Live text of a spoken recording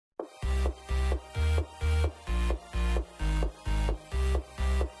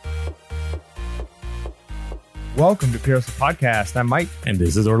Welcome to Pure Hustle Podcast. I'm Mike. And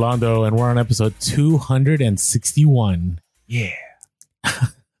this is Orlando, and we're on episode 261. Yeah.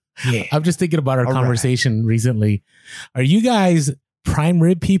 I'm just thinking about our conversation recently. Are you guys prime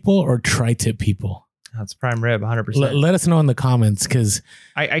rib people or tri-tip people? That's prime rib, 100%. Let us know in the comments, because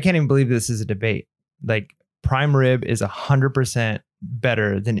I can't even believe this is a debate. Like, prime rib is 100%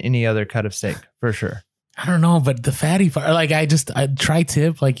 better than any other cut of steak, for sure. I don't know, but the fatty part, like I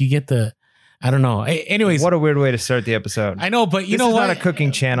tri-tip, like you get the, I don't know. Anyways. What a weird way to start the episode. I know, but you know what? This is not a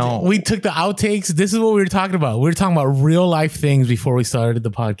cooking channel. We took the outtakes. This is what we were talking about. We were talking about real life things before we started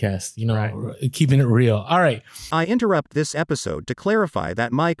the podcast, keeping it real. All right. I interrupt this episode to clarify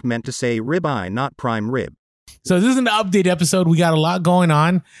that Mike meant to say ribeye, not prime rib. So this is an update episode. We got a lot going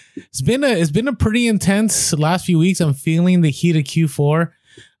on. It's been a pretty intense last few weeks. I'm feeling the heat of Q4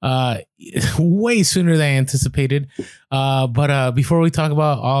 way sooner than I anticipated. But before we talk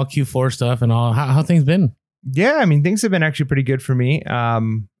about all Q4 stuff and all, how things been? Yeah, I mean, things have been actually pretty good for me.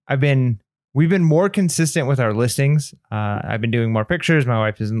 We've been more consistent with our listings. I've been doing more pictures. My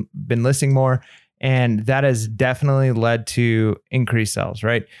wife has been listing more, and that has definitely led to increased sales,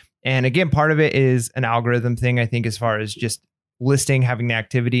 right? And again, part of it is an algorithm thing, I think, as far as just listing, having the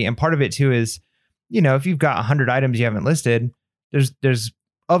activity. And part of it too is, if you've got 100 items you haven't listed, there's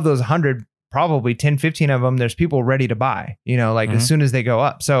of those 100, probably 10, 15 of them, there's people ready to buy, as soon as they go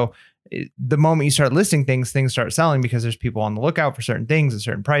up. So the moment you start listing things start selling because there's people on the lookout for certain things at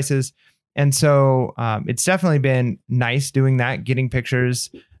certain prices. And so it's definitely been nice doing that, getting pictures,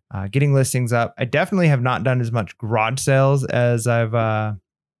 getting listings up. I definitely have not done as much garage sales as I've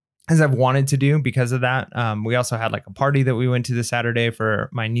wanted to do because of that. We also had like a party that we went to this Saturday for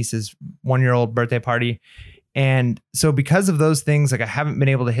my niece's 1-year-old birthday party. And so because of those things, like I haven't been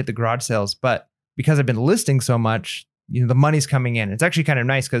able to hit the garage sales, but because I've been listing so much, the money's coming in. It's actually kind of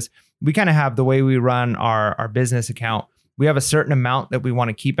nice because we kind of have the way we run our business account. We have a certain amount that we want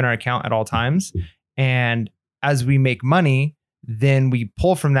to keep in our account at all times. And as we make money, then we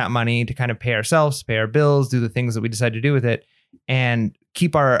pull from that money to kind of pay ourselves, pay our bills, do the things that we decide to do with it, and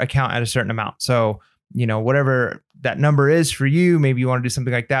keep our account at a certain amount. So, whatever that number is for you, maybe you want to do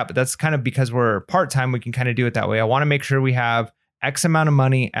something like that, but that's kind of because we're part-time, we can kind of do it that way. I want to make sure we have X amount of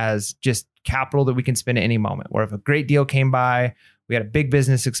money as just capital that we can spend at any moment, where if a great deal came by, we had a big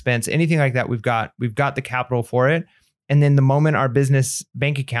business expense, anything like that, we've got the capital for it. And then the moment our business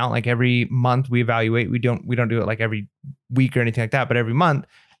bank account, like every month we evaluate, we don't do it like every week or anything like that, but every month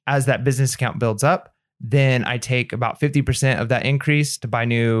as that business account builds up, then I take about 50% of that increase to buy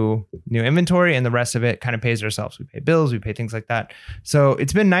new inventory, and the rest of it kind of pays ourselves. We pay bills, we pay things like that. So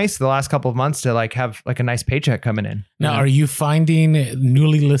it's been nice the last couple of months to like have like a nice paycheck coming in. Now, are you finding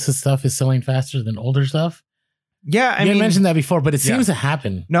newly listed stuff is selling faster than older stuff? Yeah, I mean, mentioned that before, but it seems to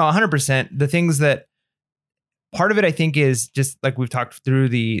happen. No, 100%. The things that part of it, I think, is just like we've talked through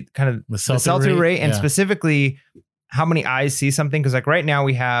the kind of the sell-through rate and specifically how many eyes see something. Because like right now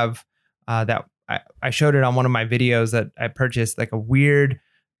we have that. I showed it on one of my videos that I purchased, like a weird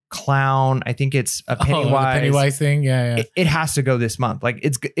clown. I think it's a Pennywise thing. Yeah. It has to go this month. Like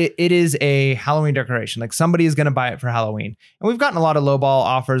it is a Halloween decoration. Like somebody is going to buy it for Halloween. And we've gotten a lot of lowball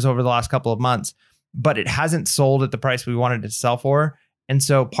offers over the last couple of months, but it hasn't sold at the price we wanted it to sell for. And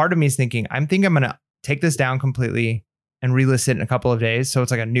so part of me is thinking, I'm going to take this down completely and relist it in a couple of days. So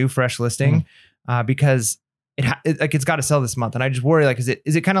it's like a new fresh listing because it's got to sell this month. And I just worry, like, is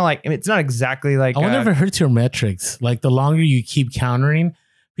it kind of like, I mean, it's not exactly like, I wonder if it hurts your metrics. Like the longer you keep countering,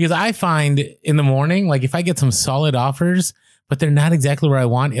 because I find in the morning, like if I get some solid offers, but they're not exactly where I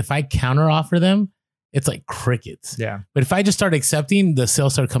want, if I counter offer them, it's like crickets. Yeah. But if I just start accepting, the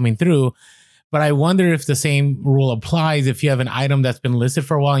sales start coming through. But I wonder if the same rule applies if you have an item that's been listed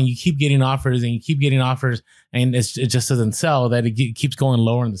for a while and you keep getting offers and and it just doesn't sell, that it keeps going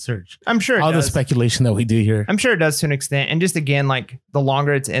lower in the search. I'm sure all the speculation that we do here. I'm sure it does to an extent. And just again, like the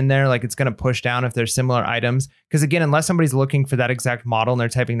longer it's in there, like it's going to push down if there's similar items. Because again, unless somebody's looking for that exact model and they're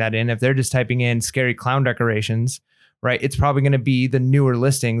typing that in, if they're just typing in scary clown decorations, right, it's probably going to be the newer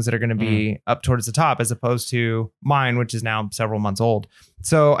listings that are going to be up towards the top as opposed to mine, which is now several months old.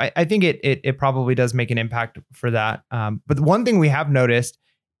 So I think it probably does make an impact for that. But the one thing we have noticed,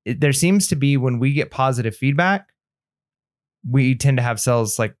 there seems to be when we get positive feedback, we tend to have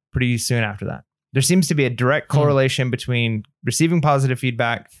sales like pretty soon after that. There seems to be a direct correlation between receiving positive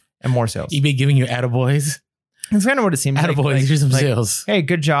feedback and more sales. eBay giving you attaboys. That's kind of what it seems like. Attaboys, here's some sales. Hey,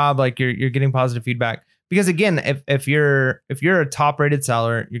 good job. Like you're getting positive feedback. Because again, if you're a top rated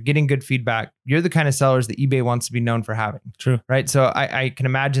seller, you're getting good feedback, you're the kind of sellers that eBay wants to be known for having. True. Right. So I can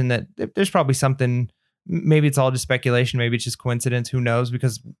imagine that there's probably something maybe it's all just speculation. Maybe it's just coincidence. Who knows?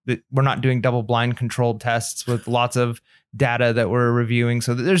 Because we're not doing double blind controlled tests with lots of data that we're reviewing.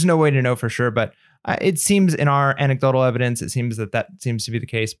 So there's no way to know for sure. But it seems in our anecdotal evidence, it seems that seems to be the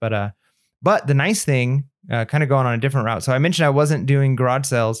case. But the nice thing, kind of going on a different route. So I mentioned I wasn't doing garage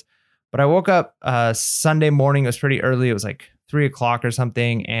sales, but I woke up Sunday morning. It was pretty early. It was like 3 o'clock or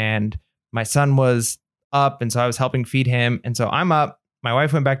something. And my son was up. And so I was helping feed him. And so I'm up. My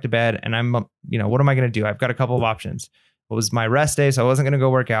wife went back to bed and I'm, what am I going to do? I've got a couple of options. It was my rest day, so I wasn't going to go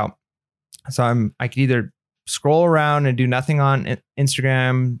work out. So I could either scroll around and do nothing on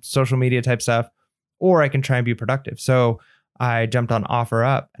Instagram, social media type stuff, or I can try and be productive. So I jumped on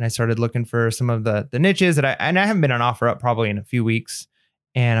OfferUp and I started looking for some of the niches that I haven't been on OfferUp probably in a few weeks.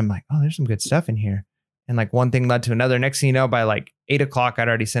 And I'm like, oh, there's some good stuff in here. And like one thing led to another. Next thing you know, by like 8 o'clock, I'd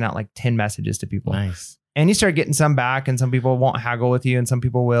already sent out like 10 messages to people. Nice. And you start getting some back, and some people won't haggle with you and some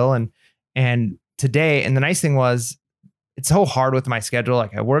people will. And today, and the nice thing was, it's so hard with my schedule.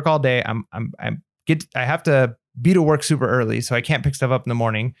 Like I work all day. I have to be to work super early, so I can't pick stuff up in the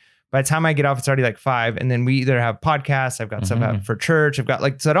morning. By the time I get off, it's already like 5. And then we either have podcasts, I've got stuff out for church. I've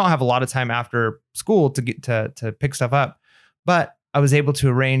got so I don't have a lot of time after school to get to pick stuff up. But I was able to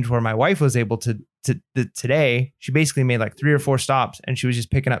arrange where my wife was able to today. She basically made like 3 or 4 stops and she was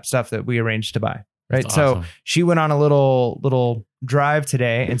just picking up stuff that we arranged to buy. Right. That's awesome. So she went on a little drive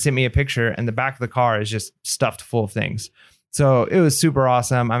today and sent me a picture, and the back of the car is just stuffed full of things. So it was super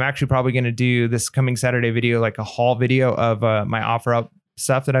awesome. I'm actually probably going to do this coming Saturday video, like a haul video of my OfferUp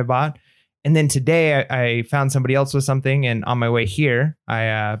stuff that I bought. And then today I found somebody else with something, and on my way here,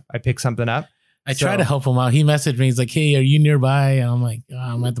 I picked something up. I tried to help him out. He messaged me. He's like, hey, are you nearby? And I'm like, oh,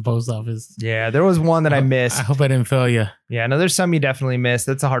 I'm at the post office. Yeah, there was one that I missed. I hope I didn't fail you. Yeah, no, there's some you definitely missed.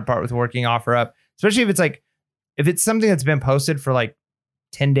 That's the hard part with working OfferUp. Especially if it's something that's been posted for like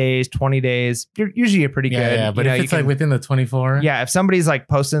 10 days, 20 days, you're pretty good. Yeah, but if it's like within the 24. Yeah, if somebody's like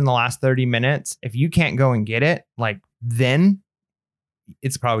posted in the last 30 minutes, if you can't go and get it, like then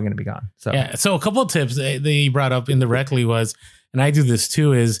it's probably going to be gone. So yeah. So a couple of tips they brought up indirectly was, and I do this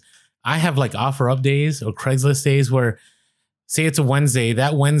too, is I have like OfferUp days or Craigslist days where, say it's a Wednesday,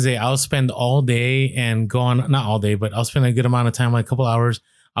 that Wednesday I'll spend all day and go on, not all day, but I'll spend a good amount of time, like a couple hours.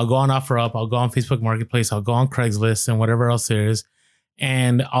 I'll go on OfferUp, I'll go on Facebook Marketplace, I'll go on Craigslist and whatever else there is.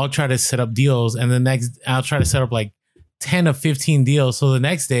 And I'll try to set up deals. And I'll try to set up like 10 of 15 deals. So the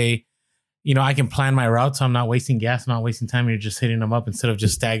next day, I can plan my route. So I'm not wasting gas, I'm not wasting time. You're just hitting them up instead of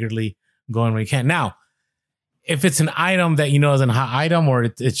just staggeredly going where you can. Now, if it's an item that is a hot item or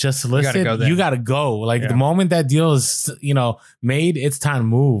it's just listed, you gotta go. Like the moment that deal is, made, it's time to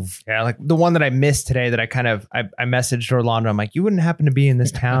move. Yeah, like the one that I missed today that I messaged Orlando. I'm like, you wouldn't happen to be in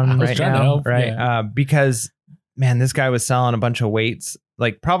this town right now, right? Yeah. Because man, this guy was selling a bunch of weights,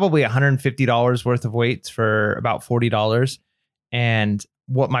 like probably $150 worth of weights for about $40. And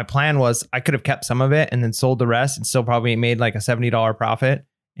what my plan was, I could have kept some of it and then sold the rest and still probably made like a $70 profit.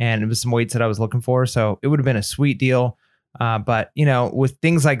 And it was some weights that I was looking for. So it would have been a sweet deal. But with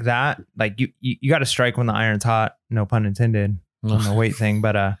things like that, like you got to strike when the iron's hot, no pun intended on the weight thing.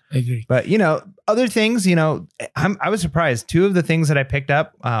 But, I agree. But, other things, I was surprised. 2 of the things that I picked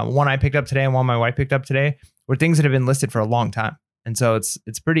up, one I picked up today and one my wife picked up today, were things that have been listed for a long time. And so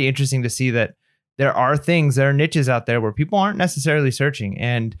it's pretty interesting to see that there are niches out there where people aren't necessarily searching.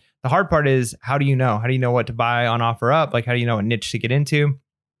 And the hard part is, how do you know? How do you know what to buy on OfferUp? Like, how do you know what niche to get into?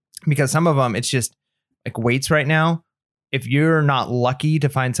 Because some of them, it's just like weights right now. If you're not lucky to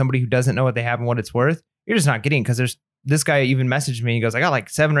find somebody who doesn't know what they have and what it's worth, you're just not getting, because there's this guy even messaged me. He goes, I got like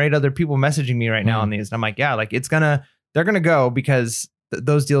 7 or 8 other people messaging me right now on these. And I'm like, yeah, like they're going to go because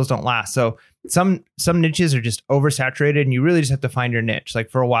those deals don't last. So some niches are just oversaturated and you really just have to find your niche.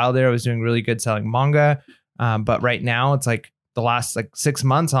 Like for a while there, I was doing really good selling manga. But right now it's like the last like 6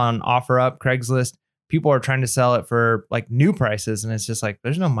 months on OfferUp, Craigslist, people are trying to sell it for like new prices. And it's just like,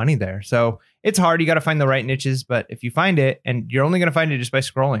 there's no money there. So it's hard. You got to find the right niches. But if you find it, and you're only going to find it just by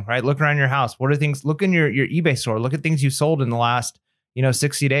scrolling, right? Look around your house. What are things? Look in your eBay store. Look at things you sold in the last,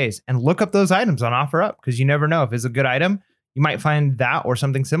 60 days and look up those items on OfferUp, because you never know if it's a good item. You might find that or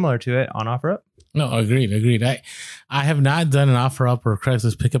something similar to it on OfferUp. No, agreed. I have not done an OfferUp or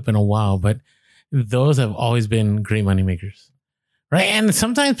Craigslist pickup in a while, but those have always been great money makers. Right. And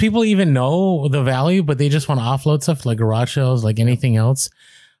sometimes people even know the value, but they just want to offload stuff like garage sales, like anything else.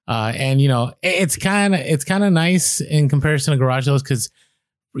 And it's kind of nice in comparison to garage sales because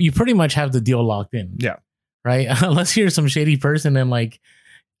you pretty much have the deal locked in. Yeah. Right. Unless you're some shady person. And like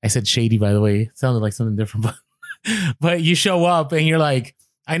I said, shady, by the way, it sounded like something different, but you show up and you're like,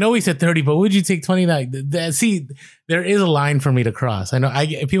 I know we said 30, but would you take 20? Like, see, there is a line for me to cross. I know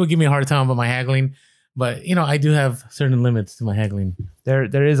people give me a hard time about my haggling. But I do have certain limits to my haggling.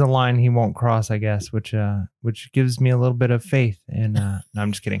 There is a line he won't cross, I guess, which gives me a little bit of faith. And no,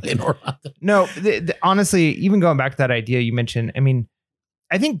 I'm just kidding. No, honestly, even going back to that idea you mentioned, I mean,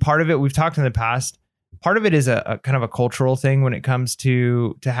 I think part of it, we've talked in the past, part of it is a kind of a cultural thing when it comes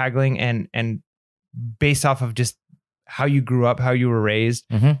to haggling and based off of just how you grew up, how you were raised.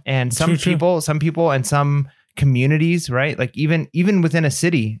 Mm-hmm. And some people and some communities, right? Like even within a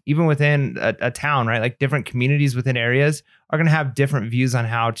city, even within a town, right? Like different communities within areas are going to have different views on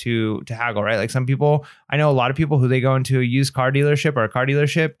how to haggle, right? Like some people, I know a lot of people who they go into a used car dealership or a car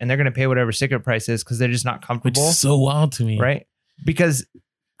dealership and they're going to pay whatever sticker price is because they're just not comfortable. Which is so wild to me. Right? Because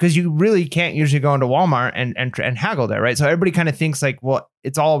you really can't usually go into Walmart and haggle there, right? So everybody kind of thinks like, well,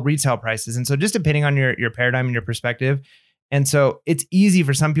 it's all retail prices. And so just depending on your paradigm and your perspective. And so it's easy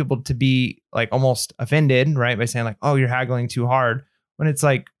for some people to be like almost offended, right? By saying like, oh, you're haggling too hard. When it's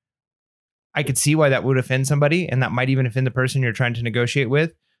like, I could see why that would offend somebody and that might even offend the person you're trying to negotiate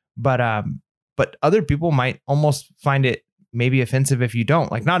with. But other people might almost find it maybe offensive if you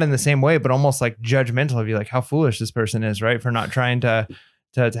don't, like not in the same way, but almost like judgmental of you, like how foolish this person is, right? For not trying to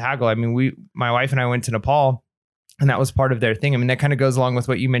haggle. I mean, my wife and I went to Nepal and that was part of their thing. I mean, that kind of goes along with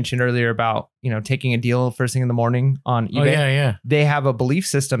what you mentioned earlier about, taking a deal first thing in the morning on eBay. Oh, yeah. They have a belief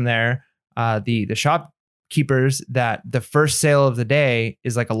system there. The shopkeepers that the first sale of the day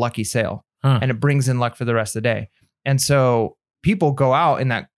is like a lucky sale and it brings in luck for the rest of the day. And so people go out in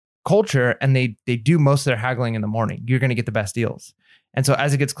that culture and they do most of their haggling in the morning. You're going to get the best deals. And so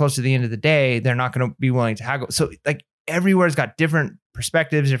as it gets close to the end of the day, they're not going to be willing to haggle. So like everywhere's got different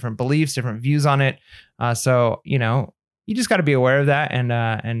perspectives, different beliefs, different views on it. So, you just got to be aware of that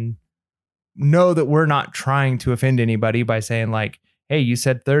and know that we're not trying to offend anybody by saying like, hey, you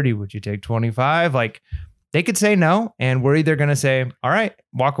said 30, would you take 25? Like they could say no. And we're either going to say, all right,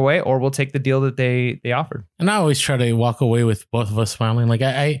 walk away, or we'll take the deal that they offered. And I always try to walk away with both of us smiling. Like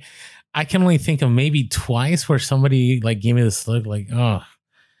I can only think of maybe twice where somebody like gave me this look like, oh,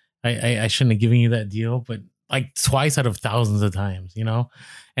 I shouldn't have given you that deal. But like twice out of thousands of times,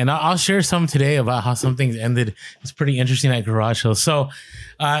 and I'll share some today about how some things ended. It's pretty interesting at garage sales. So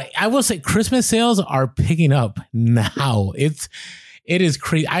I will say Christmas sales are picking up now. It is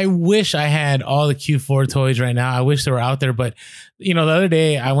crazy. I wish I had all the Q4 toys right now. I wish they were out there. But, the other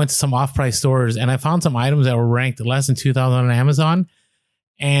day I went to some off-price stores and I found some items that were ranked less than $2,000 on Amazon.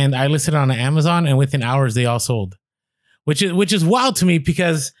 And I listed it on Amazon and within hours they all sold, which is wild to me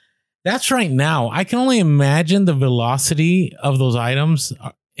because that's right now. I can only imagine the velocity of those items.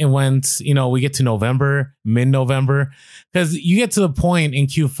 And once, we get to November, mid-November, because you get to the point in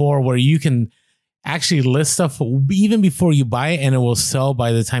Q4 where you can actually list stuff even before you buy it and it will sell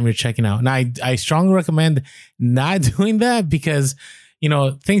by the time you're checking out. And I strongly recommend not doing that because,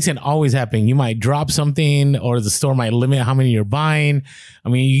 things can always happen. You might drop something or the store might limit how many you're buying. I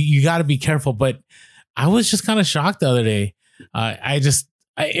mean, you got to be careful. But I was just kind of shocked the other day. I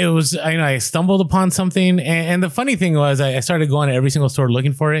stumbled upon something. And the funny thing was I started going to every single store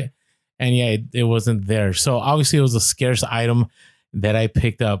looking for it. And yeah, it wasn't there. So obviously it was a scarce item that I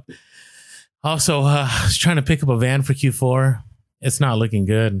picked up. Also, I was trying to pick up a van for Q4. It's not looking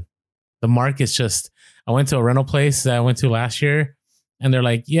good. The market's just, I went to a rental place that I went to last year and they're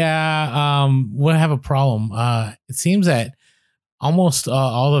like, yeah, we'll have a problem. It seems that almost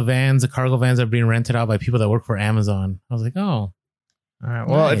all the vans, the cargo vans are being rented out by people that work for Amazon. I was like, oh. All right.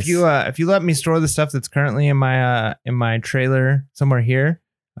 Well, nice. If you let me store the stuff that's currently in my trailer somewhere here,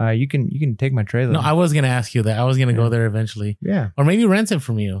 you can take my trailer. No, I was gonna ask you that. I was gonna go there eventually. Yeah. Or maybe rent it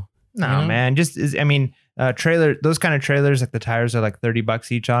from you. No, man. Trailer. Those kind of trailers, like the tires are like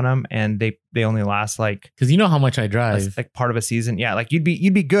 $30 each on them, and they only last like, because you know how much I drive, like part of a season. Yeah, like you'd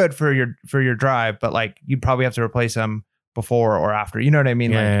be good for your drive, but like you'd probably have to replace them before or after. You know what I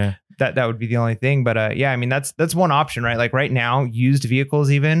mean? Yeah. Like that would be the only thing. But I mean that's one option, right? Like right now, used vehicles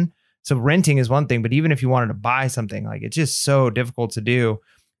even. So renting is one thing, but even if you wanted to buy something, like it's just so difficult to do.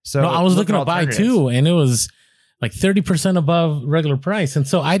 So no, I was looking to buy too, and it was like 30% above regular price. And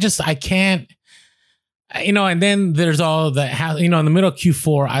so I can't, and then there's all that, in the middle of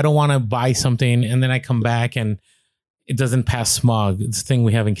Q4, I don't want to buy something and then I come back and it doesn't pass smog. It's the thing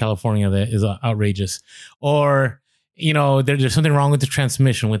we have in California that is outrageous. Or, there's something wrong with the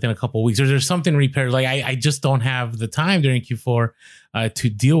transmission within a couple of weeks, or there's something repaired. Like I just don't have the time during Q4 to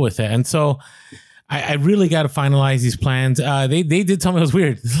deal with it. And so I really got to finalize these plans. They did tell me it was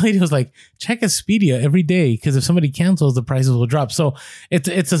weird. This lady was like, check Expedia every day because if somebody cancels, the prices will drop. So it's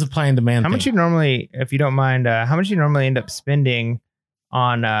a supply and demand. How much you normally, if you don't mind, how much you normally end up spending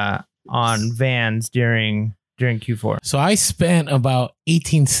on vans during Q4? So I spent about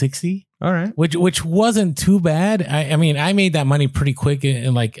 $1,860 All right. which wasn't too bad. I mean, I made that money pretty quick.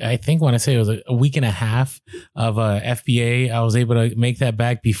 And like, I think when I say it was a week and a half of FBA, I was able to make that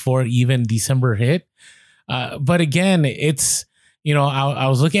back before even December hit. But again, it's, you know, I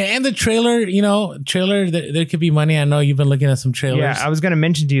was looking at, and the trailer, there could be money. I know you've been looking at some trailers. Yeah, I was going to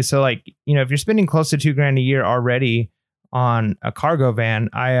mention to you. So like, you know, if you're spending close to $2,000 a year already on a cargo van,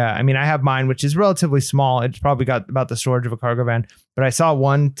 I mean, I have mine, which is relatively small. It's probably got about the storage of a cargo van, but I saw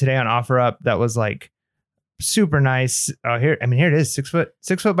one today on OfferUp that was like super nice. Here it is, 6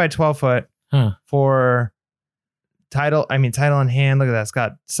 foot by 12 foot for title in hand. Look at that. It's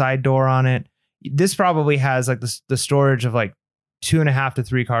got side door on it. This probably has like the storage of like 2.5 to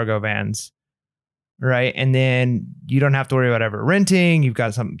 3 cargo vans. Right. And then you don't have to worry about ever renting. You've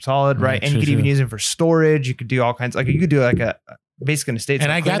got something solid. Right. And you could even use it for storage. You could do all kinds, like you could do like a basically an estate.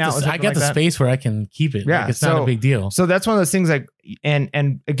 And I got the space where I can keep it. Yeah. Like it's not a big deal. So that's one of those things like, and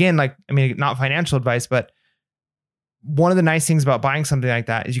again, like, I mean, not financial advice, but one of the nice things about buying something like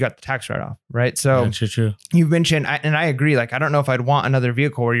that is you got the tax write-off, right? So true. You've mentioned, and I agree, like, I don't know if I'd want another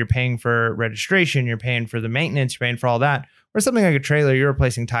vehicle where you're paying for registration, you're paying for the maintenance, you're paying for all that, or something like a trailer, you're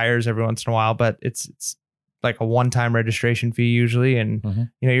replacing tires every once in a while, but it's like a one-time registration fee usually, and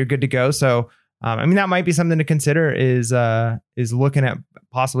you know, you're good to go. So, I mean, that might be something to consider is looking at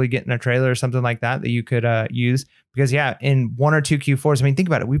possibly getting a trailer or something like that you could use, because yeah, in 1 or 2 Q4s, I mean, think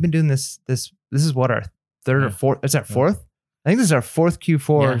about it. We've been doing this is what, our third or fourth, it's our fourth. I think this is our 4th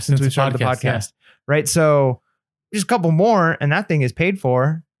Q4 since we started the podcast, right? So just a couple more and that thing is paid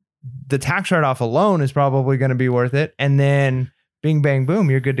for. The tax write-off alone is probably going to be worth it. And then bing, bang,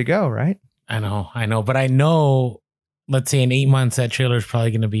 boom, you're good to go, right? I know. But I know, let's say in 8 months, that trailer is probably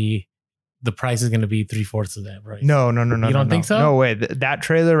going to be, the price is going to be 3/4 of that, right? No. You don't think so? No way. That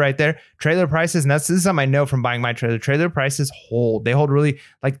trailer right there, trailer prices, and this is something I know from buying my trailer. Trailer prices they hold really,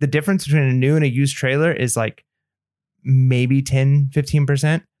 like the difference between a new and a used trailer is like maybe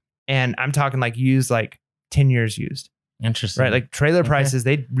 10-15%. And I'm talking like used, like 10 years used. Interesting. Right? Like trailer prices,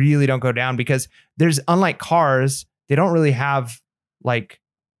 they really don't go down because unlike cars, they don't really have like,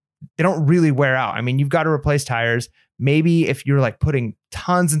 they don't really wear out. I mean, you've got to replace tires. Maybe if you're like putting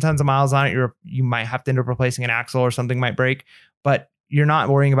tons and tons of miles on it, you might have to end up replacing an axle or something might break, but you're not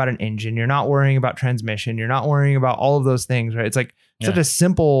worrying about an engine. You're not worrying about transmission. You're not worrying about all of those things, right? It's like such a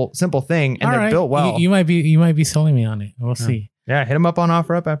simple thing, and all they're right. built well. You might be selling me on it. We'll see. Yeah, hit them up on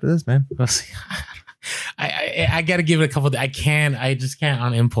OfferUp after this, man. We'll see. I got to give it a couple. I just can't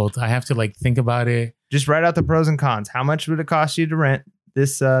on impulse. I have to like think about it. Just write out the pros and cons. How much would it cost you to rent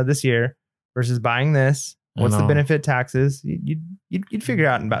this year versus buying this? What's the benefit taxes? You'd figure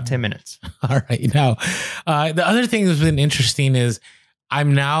out in about 10 minutes. All right. Now, the other thing that's been interesting is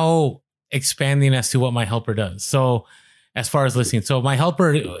I'm now expanding as to what my helper does. So as far as listening, so my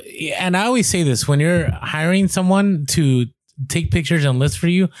helper, and I always say this, when you're hiring someone to take pictures and list for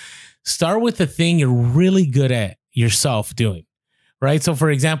you, start with the thing you're really good at yourself doing. Right. So for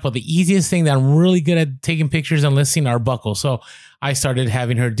example, the easiest thing that I'm really good at taking pictures and listing are buckles. So I started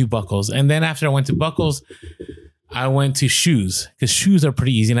having her do buckles. And then after I went to buckles, I went to shoes, because shoes are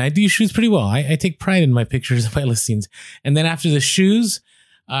pretty easy. And I do shoes pretty well. I take pride in my pictures and my listings. And then after the shoes,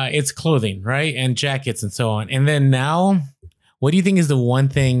 it's clothing, right? And jackets and so on. And then now, what do you think is the one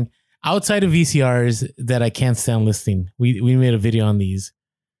thing outside of VCRs that I can't stand listing? We made a video on these.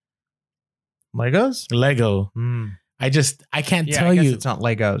 Legos? Lego. I can't tell you. It's not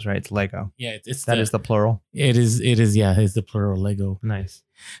Legos, right? It's Lego. Yeah, that is the plural. It is. Yeah, it's the plural, Lego. Nice.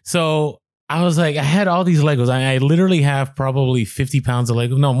 So I was like, I had all these Legos. I literally have probably 50 pounds of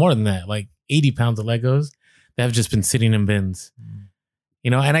Lego. No, more than that, like 80 pounds of Legos that have just been sitting in bins.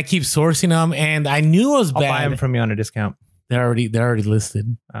 You know, and I keep sourcing them, and I knew it was bad. I'll buy them from you on a discount. They're already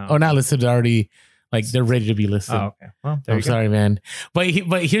listed. Oh, not listed. They're already. Like they're ready to be listed. Oh, okay. Well, I'm sorry, man. But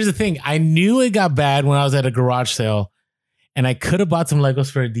here's the thing. I knew it got bad when I was at a garage sale, and I could have bought some Legos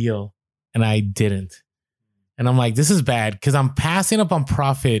for a deal, and I didn't. And I'm like, this is bad because I'm passing up on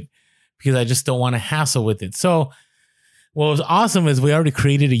profit because I just don't want to hassle with it. So what was awesome is we already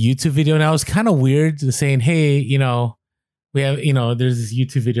created a YouTube video. Now it's kind of weird to saying, hey, you know, we have, you know, there's this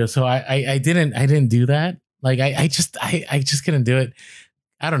YouTube video. So I didn't do that. Like I just couldn't do it.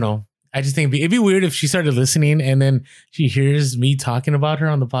 I don't know. I just think it'd be weird if she started listening and then she hears me talking about her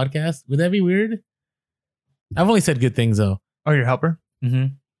on the podcast. Would that be weird? I've only said good things though. Oh, your helper?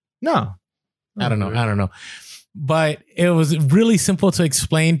 Mm-hmm. No. I don't know. But it was really simple to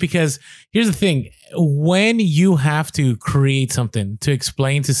explain because here's the thing. When you have to create something to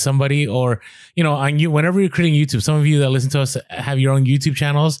explain to somebody, or, you know, whenever you're creating YouTube, some of you that listen to us have your own YouTube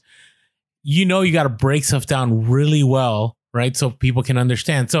channels, you know, you got to break stuff down really well right? So people can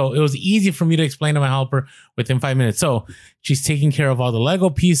understand. So it was easy for me to explain to my helper within 5 minutes. So she's taking care of all the Lego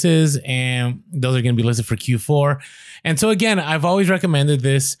pieces, and those are going to be listed for Q4. And so again, I've always recommended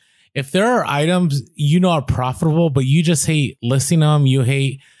this. If there are items are profitable, but you just hate listing them, you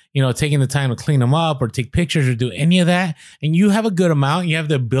hate taking the time to clean them up or take pictures or do any of that, and you have a good amount, you have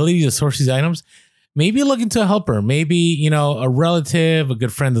the ability to source these items, maybe look into a helper, maybe, a relative, a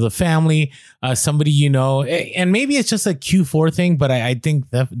good friend of the family, somebody, and maybe it's just a Q4 thing, but I think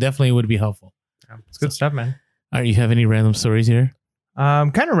that definitely would be helpful. Yeah, it's good stuff, man. All right, you have any random stories here?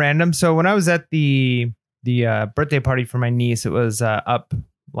 Kind of random. So when I was at the birthday party for my niece, it was up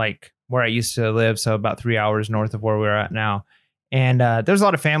like where I used to live. So about 3 hours north of where we're at now. And there's a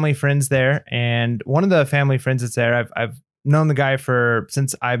lot of family friends there. And one of the family friends that's there, I've known the guy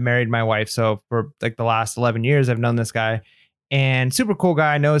since I've married my wife. So for like the last 11 years, I've known this guy, and super cool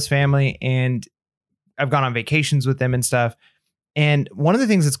guy. I know his family, and I've gone on vacations with them and stuff. And one of the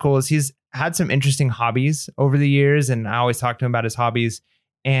things that's cool is he's had some interesting hobbies over the years. And I always talk to him about his hobbies.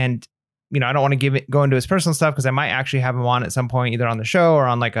 And, I don't want to go into his personal stuff, because I might actually have him on at some point, either on the show or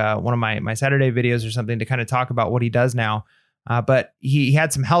on like one of my Saturday videos or something, to kind of talk about what he does now. But he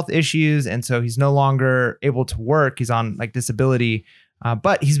had some health issues, and so he's no longer able to work. He's on like disability,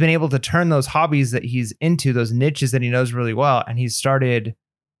 but he's been able to turn those hobbies that he's into, those niches that he knows really well, and he's started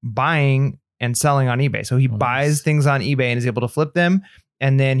buying and selling on eBay. So he buys things on eBay and is able to flip them,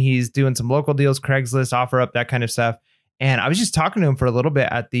 and then he's doing some local deals, Craigslist, OfferUp, that kind of stuff. And I was just talking to him for a little bit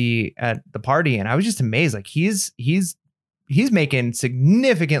at the party, and I was just amazed. Like he's making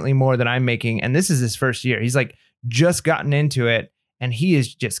significantly more than I'm making, and this is his first year. He's like just gotten into it, and he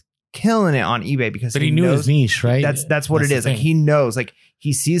is just killing it on eBay because he knew his niche, right? That's what it is. Like he knows, like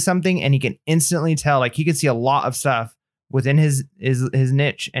he sees something and he can instantly tell, like he can see a lot of stuff within his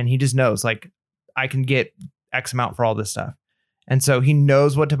niche, and he just knows, like, I can get X amount for all this stuff. And so he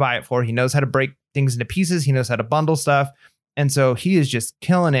knows what to buy it for. He knows how to break things into pieces. He knows how to bundle stuff. And so he is just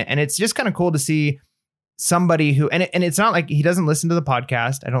killing it. And it's just kind of cool to see somebody who, and it's not like he doesn't listen to the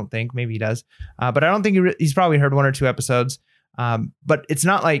podcast. I don't think, maybe he does. But I don't think he's probably heard 1 or 2 episodes. But it's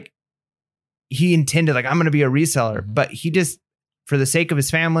not like he intended, like, I'm going to be a reseller, but he just, for the sake of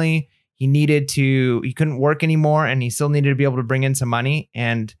his family, he couldn't work anymore, and he still needed to be able to bring in some money.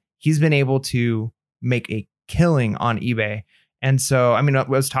 And he's been able to make a killing on eBay. And so, I mean, I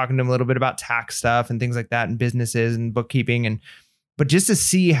was talking to him a little bit about tax stuff and things like that, and businesses and bookkeeping, but just to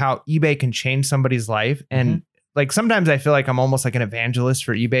see how eBay can change somebody's life. And like, sometimes I feel like I'm almost like an evangelist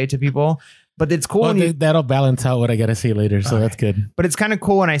for eBay to people, but it's cool. Well, that'll balance out what I got to say later. So that's good. But it's kind of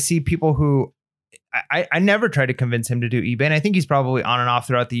cool when I see people who I never try to convince him to do eBay. And I think he's probably on and off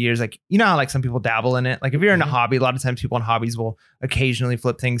throughout the years. Like, you know how like some people dabble in it. Like if you're in a hobby, a lot of times people in hobbies will occasionally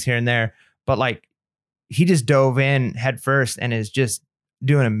flip things here and there. But like, he just dove in head first and is just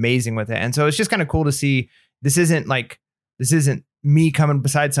doing amazing with it. And so it's just kind of cool to see. This isn't me coming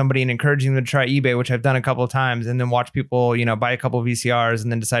beside somebody and encouraging them to try eBay, which I've done a couple of times, and then watch people, buy a couple of VCRs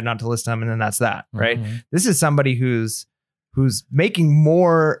and then decide not to list them. And then that's that. Right. Mm-hmm. This is somebody who's making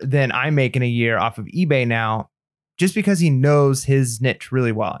more than I make in a year off of eBay now, just because he knows his niche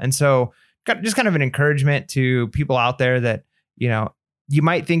really well. And so just kind of an encouragement to people out there that, you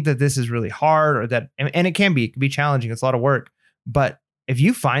might think that this is really hard, or that, and it can be challenging. It's a lot of work, but if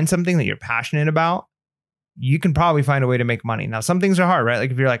you find something that you're passionate about, you can probably find a way to make money. Now, some things are hard, right?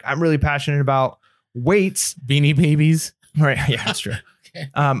 Like if you're like, I'm really passionate about weights, Beanie Babies. Right. Yeah, that's true. Okay.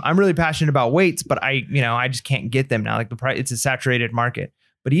 I'm really passionate about weights, but I just can't get them now. Like the price, it's a saturated market.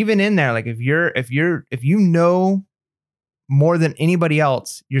 But even in there, like if you know more than anybody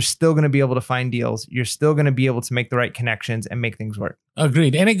else, you're still going to be able to find deals. You're still going to be able to make the right connections and make things work.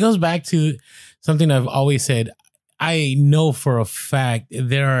 Agreed. And it goes back to something I've always said. I know for a fact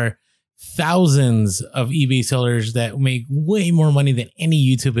there are thousands of eBay sellers that make way more money than any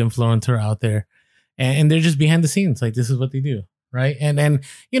YouTube influencer out there. And they're just behind the scenes. Like, this is what they do. Right. And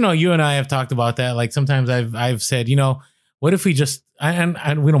you and I have talked about that. Like sometimes I've said, what if we just,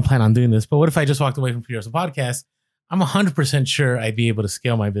 and we don't plan on doing this, but what if I just walked away from Pure Hustle Podcast? I'm 100% sure I'd be able to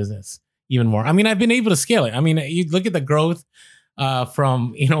scale my business even more. I mean, I've been able to scale it. I mean, you look at the growth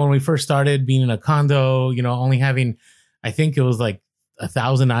from, when we first started being in a condo, only having, I think it was like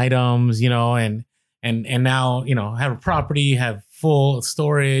 1,000 items, and now, have a property, have full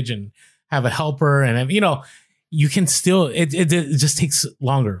storage, and have a helper, and you can still, it just takes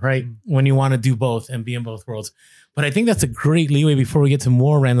longer, right? When you want to do both and be in both worlds. But I think that's a great leeway before we get to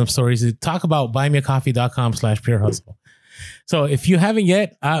more random stories to talk about buymeacoffee.com/purehustle. So if you haven't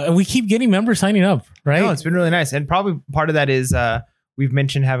yet, we keep getting members signing up, right? No, it's been really nice. And probably part of that is we've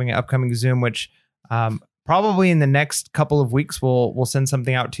mentioned having an upcoming Zoom, which probably probably in the next couple of weeks, we'll send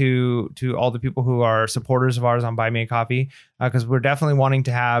something out to all the people who are supporters of ours on Buy Me a Coffee, because we're definitely wanting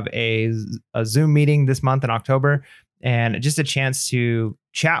to have a Zoom meeting this month in October, and just a chance to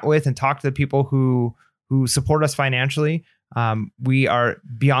chat with and talk to the people who support us financially. We are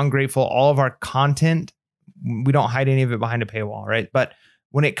beyond grateful. All of our content, we don't hide any of it behind a paywall, right? But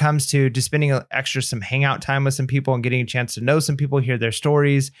when it comes to just spending some hangout time with some people and getting a chance to know some people, hear their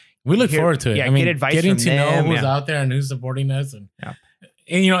stories, we look forward to it. Yeah, get advice getting from to them, know who's out there and who's supporting us, and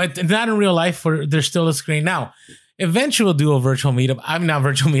you know, it's not in real life. There's still a screen now. Eventually, we'll do a virtual meetup. I'm not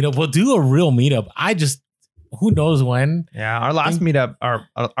virtual meetup. We'll do a real meetup. Who knows when? Yeah, our last meetup,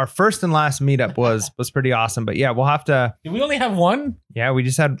 our first and last meetup was pretty awesome. But yeah, we'll have to. Did we only have one? Yeah, we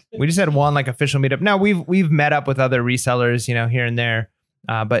just had one like official meetup. Now we've met up with other resellers, you know, here and there.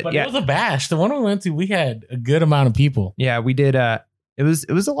 But yeah, it was a bash. The one we went to, we had a good amount of people. Yeah, we did. It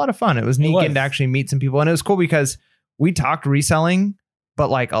was a lot of fun. It was neat getting to actually meet some people, and it was cool because we talked reselling, but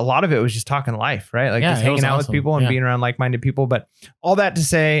like a lot of it was just talking life, right? Like just hanging out with people and being around like-minded people. But all that to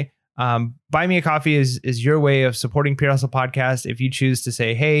say, Buy Me a Coffee is your way of supporting Pure Hustle Podcast. If you choose to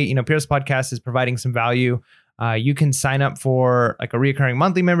say, hey, you know, Pure Hustle Podcast is providing some value, you can sign up for like a recurring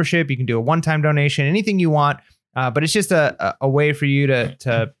monthly membership. You can do a one-time donation, anything you want. But it's just a way for you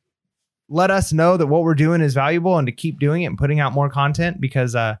to let us know that what we're doing is valuable and to keep doing it and putting out more content,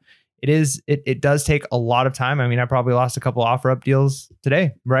 because it does take a lot of time. I mean, I probably lost a couple offer up deals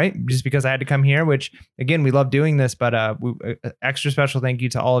today, right? Just because I had to come here, which again, we love doing this, but extra special thank you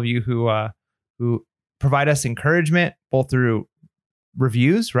to all of you who provide us encouragement, both through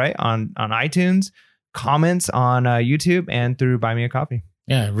reviews, right? On iTunes, comments on YouTube, and through Buy Me a Coffee.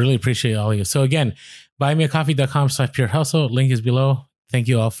 Yeah, I really appreciate all of you. So again, buymeacoffee.com/purehustle. Link is below. Thank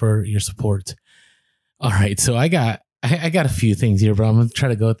you all for your support. All right. So I got a few things here, but I'm going to try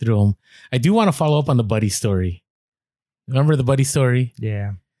to go through them. I do want to follow up on the buddy story. Remember the buddy story?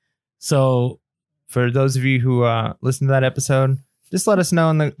 Yeah. So for those of you who listen to that episode, just let us know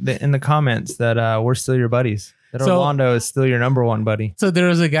in the comments that we're still your buddies. That Orlando is still your number one buddy. So there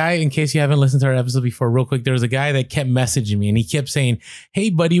was a guy, in case you haven't listened to our episode before, real quick, there was a guy that kept messaging me and he kept saying, hey,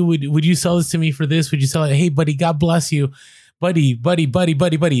 buddy, would you sell this to me for this? Would you sell it? Hey, buddy, God bless you.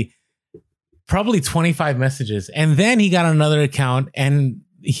 Buddy. Probably 25 messages. And then he got another account and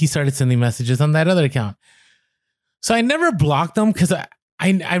he started sending messages on that other account. So I never blocked him because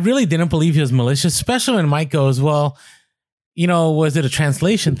I really didn't believe he was malicious, especially when Mike goes, well, you know, was it a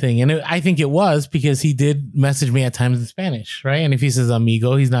translation thing? And I think it was, because he did message me at times in Spanish, right? And if he says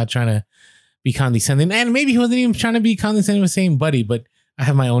amigo, he's not trying to be condescending. And maybe he wasn't even trying to be condescending with saying buddy, but I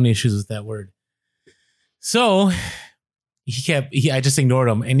have my own issues with that word. So I just ignored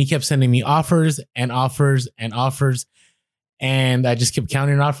him, and he kept sending me offers and offers and offers. And I just kept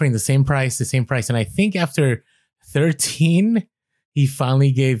counting and offering the same price. And I think after 13, he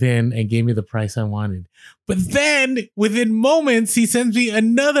finally gave in and gave me the price I wanted. But then within moments, he sends me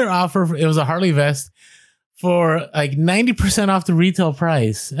another offer. It was a Harley vest for like 90% off the retail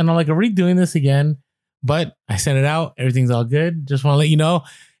price. And I'm like, are we doing this again? But I sent it out. Everything's all good. Just want to let you know,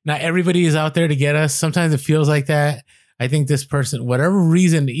 not everybody is out there to get us. Sometimes it feels like that. I think this person, whatever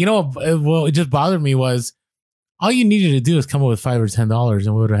reason, you know, well, it just bothered me was all you needed to do is come up with $5 or $10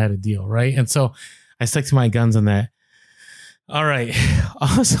 and we would have had a deal. Right. And so I stuck to my guns on that. All right.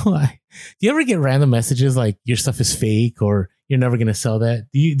 Also, do you ever get random messages like your stuff is fake or you're never going to sell that?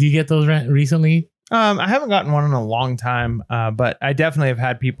 Do you get those recently? I haven't gotten one in a long time, but I definitely have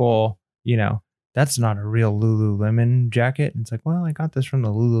had people, you know, that's not a real Lululemon jacket. And it's like, well, I got this from the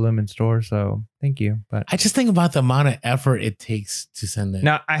Lululemon store, so thank you. But I just think about the amount of effort it takes to send that.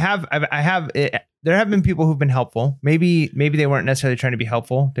 Now, there have been people who've been helpful. Maybe they weren't necessarily trying to be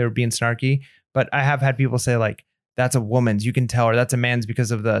helpful. They were being snarky. But I have had people say like, that's a woman's, you can tell, or that's a man's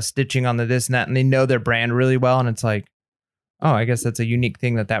because of the stitching on the this and that, and they know their brand really well. And it's like, oh, I guess that's a unique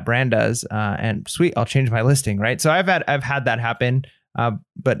thing that brand does. And sweet, I'll change my listing, right? So I've had that happen,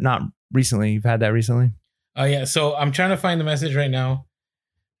 but not recently. You've had that recently? Oh yeah. So I'm trying to find the message right now.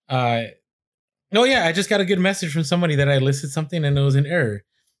 I just got a good message from somebody that I listed something and it was an error.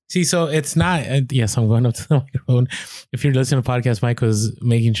 See, so it's not. Yes, I'm going up to the microphone. If you're listening to the podcast, Mike was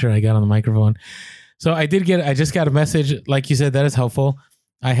making sure I got on the microphone. So I just got a message. Like you said, that is helpful.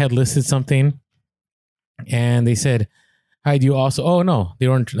 I had listed something and they said, hi, do you also, oh no, they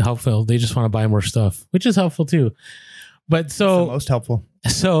weren't helpful. They just want to buy more stuff, which is helpful too. But so it's the most helpful.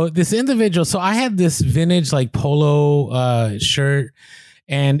 So this individual, so I had this vintage like polo shirt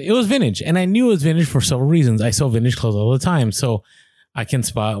and it was vintage and I knew it was vintage for several reasons. I sell vintage clothes all the time. So I can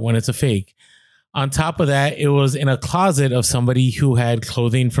spot when it's a fake. On top of that, it was in a closet of somebody who had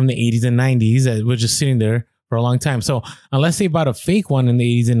clothing from the 80s and 90s that was just sitting there for a long time. So unless they bought a fake one in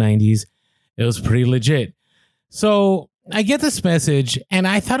the 80s and 90s, it was pretty legit. So I get this message and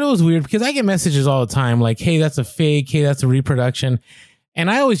I thought it was weird because I get messages all the time like, hey, that's a fake. Hey, that's a reproduction.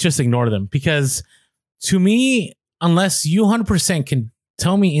 And I always just ignore them because to me, unless you 100% can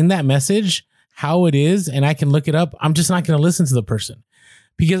tell me in that message how it is and I can look it up, I'm just not going to listen to the person.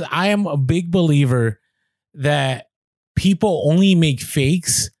 Because I am a big believer that people only make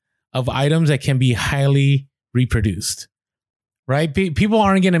fakes of items that can be highly reproduced, right? People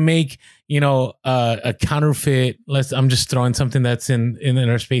aren't going to make, a counterfeit. I'm just throwing something that's in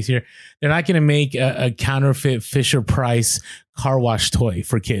our space here. They're not going to make a counterfeit Fisher Price car wash toy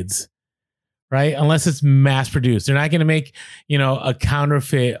for kids, right? Unless it's mass produced. They're not going to make, a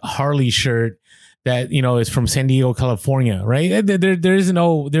counterfeit Harley shirt that is from San Diego, California, right? There's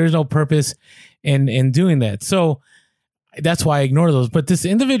no purpose in doing that. So that's why I ignore those. But this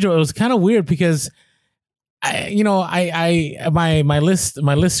individual, it was kind of weird because my lister,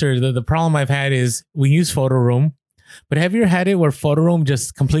 the problem I've had is we use Photo Room, but have you ever had it where Photo Room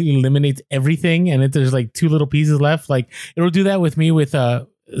just completely eliminates everything and there's like two little pieces left? Like it'll do that with me with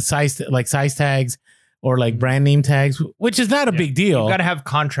size tags or like brand name tags, which is not a big deal. You've got to have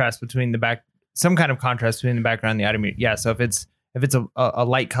contrast between the back. Some kind of contrast between the background and the item. Yeah, so if it's a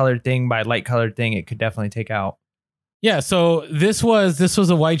light colored thing by light colored thing, it could definitely take out. Yeah, so this was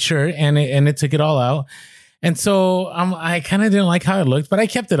a white shirt and it took it all out. And so I kind of didn't like how it looked, but I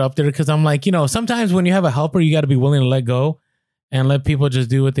kept it up there because I'm like, sometimes when you have a helper, you got to be willing to let go and let people just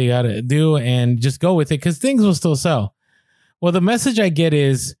do what they got to do and just go with it because things will still sell. Well, the message I get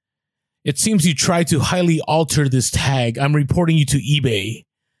is, it seems you tried to highly alter this tag. I'm reporting you to eBay.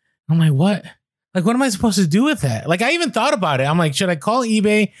 I'm like, what? Like, what am I supposed to do with that? Like, I even thought about it. I'm like, should I call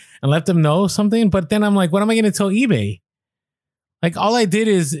eBay and let them know something? But then I'm like, what am I going to tell eBay? Like, all I did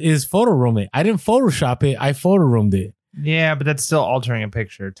is photo room it. I didn't Photoshop it. I photo roomed it. Yeah, but that's still altering a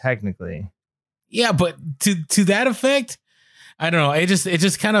picture, technically. Yeah, but to that effect, I don't know. It just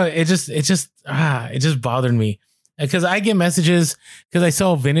bothered me because I get messages because I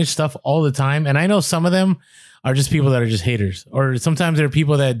sell vintage stuff all the time, and I know some of them are just people that are just haters, or sometimes there are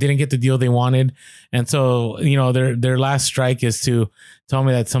people that didn't get the deal they wanted, and so their last strike is to tell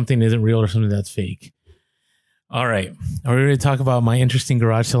me that something isn't real or something that's fake. All right, are we ready to talk about my interesting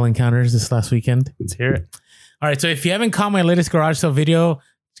garage sale encounters this last weekend? Let's hear it. All right, so if you haven't caught my latest garage sale video,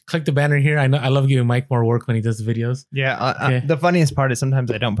 click the banner here. I know I love giving Mike more work when he does the videos. Yeah, okay. The funniest part is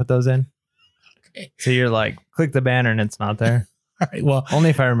sometimes I don't put those in. Okay. So you're like, click the banner and it's not there. All right, well, only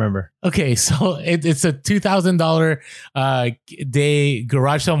if I remember. Okay, so it's a $2,000 day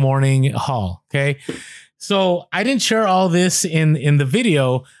garage sale morning haul. Okay, so I didn't share all this in the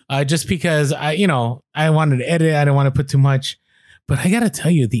video just because I wanted to edit. I didn't want to put too much, but I got to tell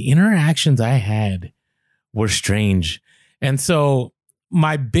you, the interactions I had were strange. And so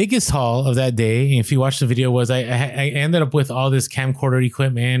my biggest haul of that day, if you watch the video, was I ended up with all this camcorder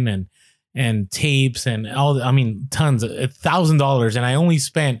equipment and tapes and tons, $1,000, and I only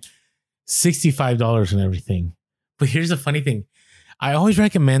spent $65 on everything. But here's the funny thing. I always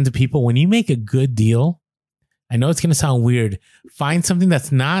recommend to people, when you make a good deal, I know it's going to sound weird, find something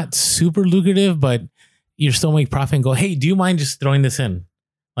that's not super lucrative, but you still make profit and go, hey, do you mind just throwing this in?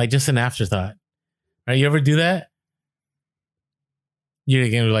 Like just an afterthought. Right? You ever do that? You're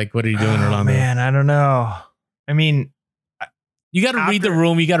again like, what are you doing, Orlando? Man, I don't know. I mean, you got to read the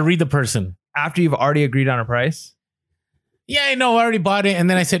room. You got to read the person. After you've already agreed on a price? Yeah, I know. I already bought it. And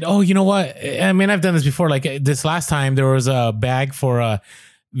then I said, oh, you know what? I mean, I've done this before. Like this last time, there was a bag for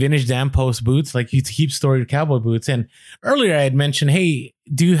vintage Dam Post boots. Like you keep store your cowboy boots. And earlier I had mentioned, hey,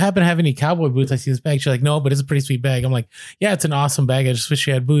 do you happen to have any cowboy boots? I see this bag. She's like, no, but it's a pretty sweet bag. I'm like, yeah, it's an awesome bag. I just wish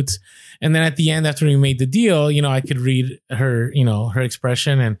she had boots. And then at the end, after we made the deal, I could read her, her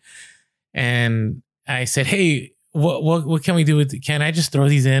expression. And I said, hey, what can we do with, can I just throw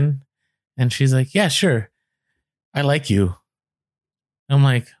these in? And she's like, yeah, sure. I like you. I'm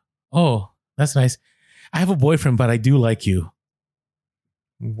like, oh, that's nice. I have a boyfriend, but I do like you.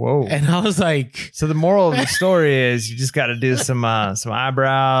 Whoa. And I was like, so the moral of the story is you just got to do some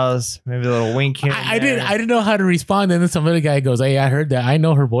eyebrows, maybe a little wink here. I didn't know how to respond. And then some other guy goes, hey, I heard that. I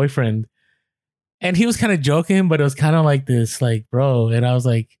know her boyfriend. And he was kind of joking, but it was kind of like this, like, bro. And I was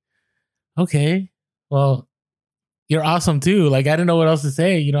like, okay, well, you're awesome too. Like, I didn't know what else to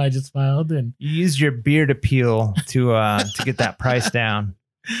say. I just smiled and you used your beard appeal to get that price down.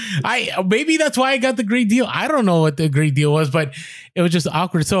 Maybe that's why I got the great deal. I don't know what the great deal was, but it was just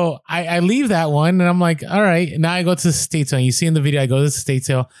awkward. So I leave that one and I'm like, all right. Now I go to the estate sale. You see in the video, I go to the estate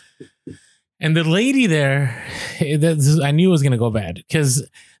sale And the lady there, I knew it was going to go bad because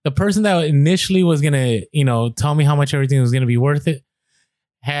the person that initially was going to, tell me how much everything was going to be worth it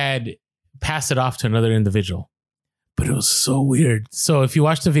had passed it off to another individual. But it was so weird. So if you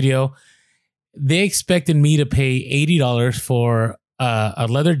watch the video, they expected me to pay $80 for a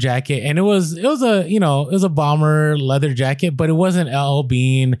leather jacket. And it was a bomber leather jacket, but it wasn't L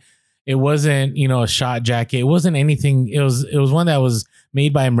Bean. It wasn't, a shot jacket. It wasn't anything. It was one that was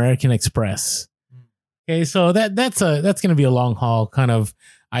made by American Express. Okay, so that's going to be a long haul kind of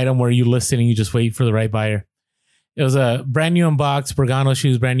item where you list it and you just wait for the right buyer. It was a brand new unboxed Bergamo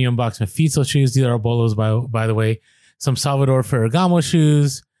shoes, brand new unboxed Mephisto shoes. These are bolos, by the way. Some Salvador Ferragamo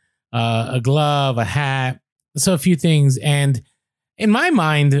shoes, a glove, a hat. So a few things. And in my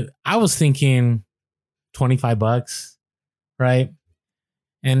mind, I was thinking $25, right?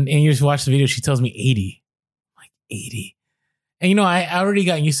 And you just watch the video. She tells me 80. I'm like 80. And I already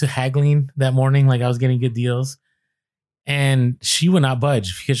got used to haggling that morning. Like I was getting good deals. And she would not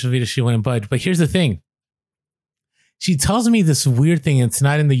budge. If you catch the video, she wouldn't budge. But here's the thing. She tells me this weird thing. It's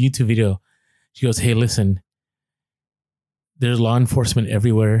not in the YouTube video. She goes, hey, listen, there's law enforcement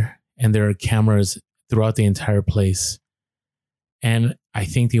everywhere. And there are cameras throughout the entire place. And I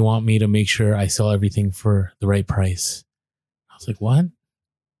think they want me to make sure I sell everything for the right price. I was like, what?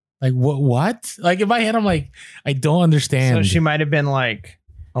 Like, what? Like, in my head, I'm like, I don't understand. So she might have been like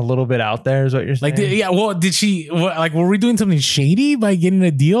a little bit out there is what you're saying? Did she, were we doing something shady by getting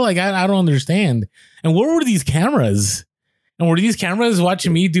a deal? Like, I don't understand. And where were these cameras? And were these cameras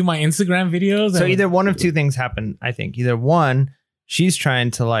watching me do my Instagram videos? So either one of two things happened, I think. Either one, she's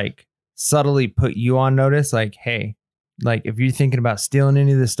trying to like subtly put you on notice, like, hey, like if you're thinking about stealing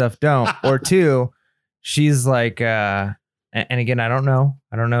any of this stuff, don't. Or two, she's like, and again, I don't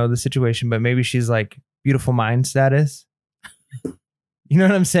know the situation, but maybe she's like beautiful mind status. You know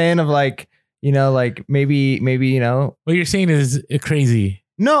what I'm saying? Of like, like maybe, what you're saying is crazy.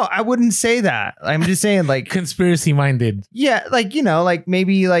 No, I wouldn't say that. I'm just saying like conspiracy minded. Yeah. Like,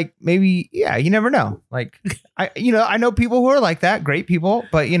 maybe, yeah, you never know. Like, I know people who are like that, great people,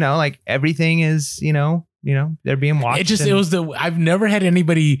 but like everything is, they're being watched. I've never had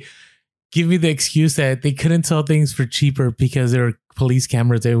anybody give me the excuse that they couldn't sell things for cheaper because there were police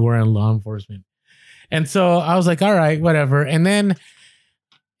cameras everywhere and law enforcement. And so I was like, all right, whatever. And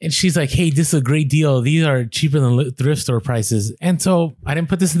she's like, hey, this is a great deal. These are cheaper than thrift store prices. And so I didn't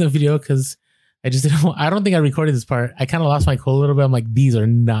put this in the video because I don't think I recorded this part. I kind of lost my cool a little bit. I'm like, these are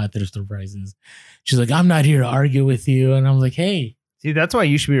not thrift store prices. She's like, I'm not here to argue with you. And I'm like, hey. See, that's why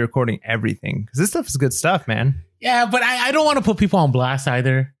you should be recording everything because this stuff is good stuff, man. Yeah, but I don't want to put people on blast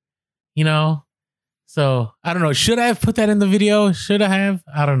either. So I don't know. Should I have put that in the video? Should I have?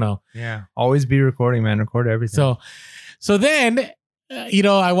 I don't know. Yeah. Always be recording, man. Record everything. So then,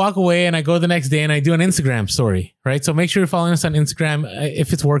 I walk away and I go the next day and I do an Instagram story, right? So make sure you're following us on Instagram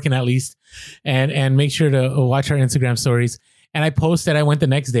if it's working at least, and make sure to watch our Instagram stories. And I post that I went the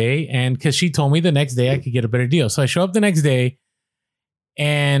next day, and because she told me the next day I could get a better deal. So I show up the next day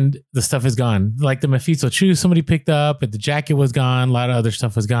and the stuff is gone. Like the Mephisto shoes somebody picked up, and the jacket was gone. A lot of other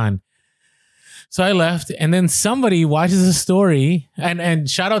stuff was gone. So I left, and then somebody watches the story, and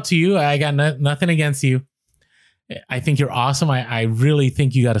shout out to you. I got nothing against you. I think you're awesome. I really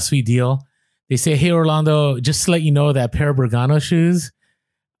think you got a sweet deal. They say, hey, Orlando, just to let you know that pair of Bergano shoes,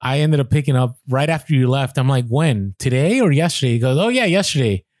 I ended up picking up right after you left. I'm like, when? Today or yesterday? He goes, oh, yeah,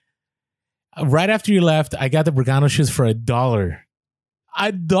 yesterday. Right after you left, I got the Bergano shoes for $1.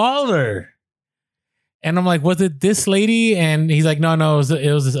 $1. And I'm like, was it this lady? And he's like, no, it was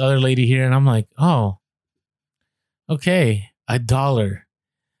this other lady here. And I'm like, oh, okay, $1.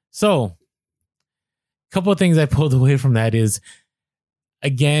 So a couple of things I pulled away from that is,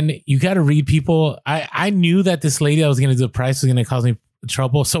 again, you got to read people. I knew that this lady I was going to do the price was going to cause me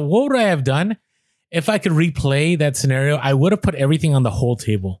trouble. So what would I have done if I could replay that scenario? I would have put everything on the whole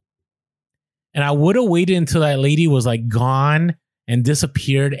table. And I would have waited until that lady was like gone and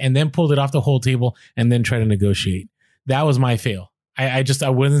disappeared, and then pulled it off the whole table and then try to negotiate. That was my fail. I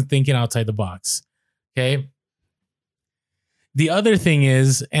wasn't thinking outside the box. Okay. The other thing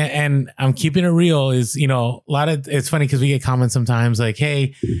is, and I'm keeping it real, is, it's funny because we get comments sometimes like,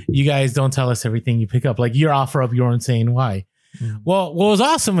 hey, you guys don't tell us everything you pick up. Like your offer up, you weren't saying why. Mm-hmm. Well, what was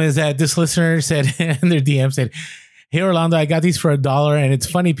awesome is that this listener said in their DM said, hey, Orlando, I got these for $1. And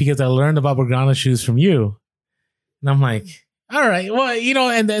it's funny because I learned about Bergano shoes from you. And I'm like, all right, well,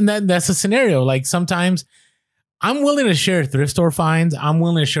 and that's a scenario. Like sometimes I'm willing to share thrift store finds. I'm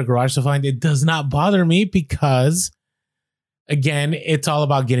willing to share garage sale finds. It does not bother me because, again, it's all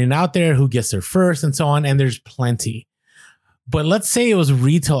about getting out there, who gets there first and so on. And there's plenty. But let's say it was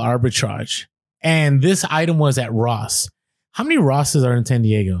retail arbitrage. And this item was at Ross. How many Rosses are in San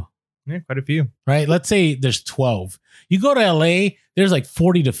Diego? Yeah, quite a few. Right? Let's say there's 12. You go to LA, there's like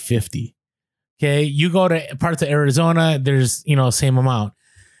 40 to 50. Okay. You go to parts of Arizona, there's, same amount.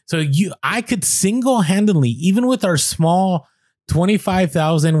 So I could single-handedly, even with our small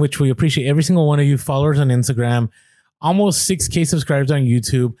 25,000, which we appreciate every single one of you followers on Instagram, almost 6K subscribers on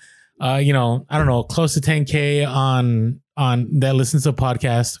YouTube, I don't know, close to 10K on that listens to the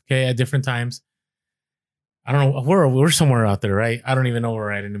podcast, okay, at different times. I don't know, we're somewhere out there, right? I don't even know where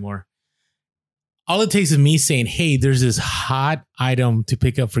we're at anymore. All it takes is me saying, hey, there's this hot item to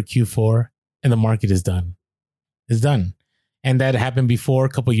pick up for Q4, and the market is done. It's done. And that happened before a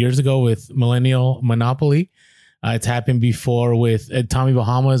couple of years ago with Millennial Monopoly. It's happened before with Tommy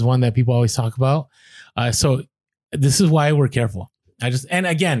Bahama is one that people always talk about. So this is why we're careful. And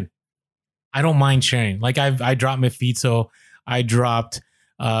again, I don't mind sharing. Like I dropped Mephisto. I dropped,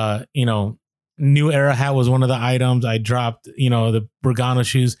 New Era hat was one of the items. I dropped, the Bergano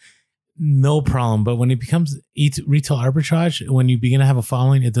shoes. No problem. But when it becomes retail arbitrage, when you begin to have a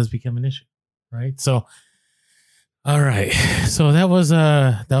following, it does become an issue. Right. So, all right. So that was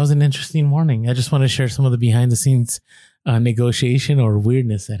an interesting morning. I just want to share some of the behind the scenes negotiation or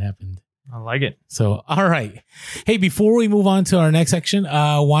weirdness that happened. I like it. So, all right. Hey, before we move on to our next section,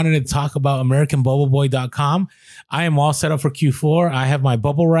 I wanted to talk about AmericanBubbleBoy.com. I am all set up for Q4. I have my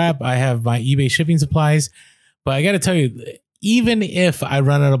bubble wrap. I have my eBay shipping supplies. But I got to tell you, even if I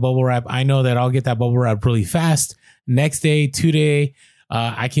run out of bubble wrap, I know that I'll get that bubble wrap really fast. Next day, 2 day.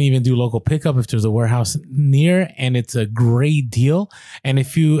 I can even do local pickup if there's a warehouse near, and it's a great deal. And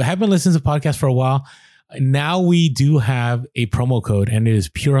if you have been listening to the podcast for a while, now we do have a promo code, and it is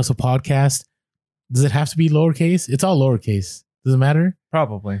Pure Hustle Podcast. Does it have to be lowercase? It's all lowercase. Does it matter?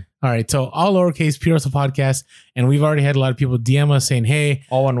 Probably. All right. So all lowercase, Pure Hustle Podcast. And we've already had a lot of people DM us saying, hey.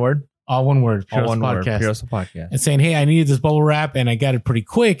 All one word? All one word. Pure Hustle Podcast. Pure Hustle Podcast. And saying, hey, I needed this bubble wrap, and I got it pretty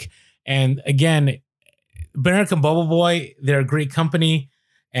quick. And again, American Bubble Boy, they're a great company,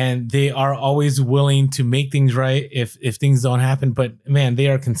 and they are always willing to make things right if things don't happen. But man, they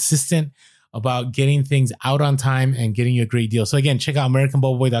are consistent about getting things out on time and getting you a great deal. So again, check out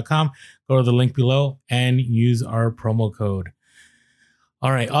AmericanBubbleBoy.com, go to the link below and use our promo code.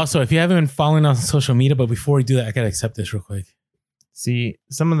 All right. Also, if you haven't been following us on social media, but before we do that, I got to accept this real quick. See,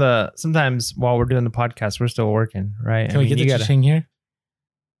 sometimes while we're doing the podcast, we're still working, right? Can we get the cha-ching here?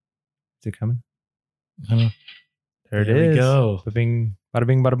 Is it coming? I don't know. There it is. We go. Bing, bada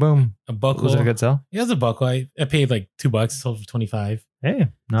bing, bada boom. A buckle. Was it a good sell? Yeah, it was a buckle. I paid like $2, sold for $25. Hey,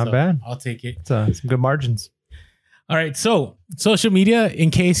 not So, bad. I'll take it. It's some good margins. All right. So social media, in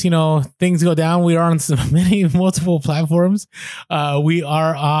case, things go down, we are on multiple platforms. We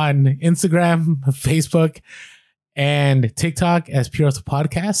are on Instagram, Facebook, and TikTok as Pure Hustle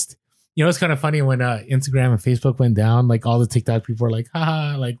Podcast. It's kind of funny when Instagram and Facebook went down, like all the TikTok people are like,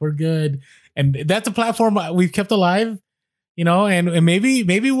 haha, like we're good. And that's a platform we've kept alive, and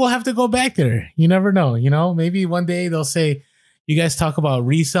maybe we'll have to go back there. You never know, maybe one day they'll say, you guys talk about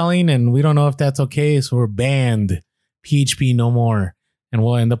reselling and we don't know if that's okay. So we're banned. PHP no more. And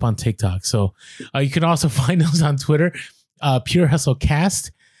we'll end up on TikTok. So you can also find us on Twitter, Pure Hustle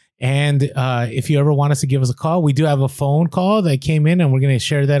Cast. And if you ever want us to give us a call, we do have a phone call that came in, and we're going to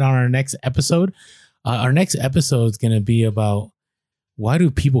share that on our next episode. Our next episode is going to be about why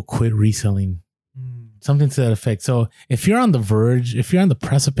do people quit reselling? Something to that effect. So if you're on the verge, if you're on the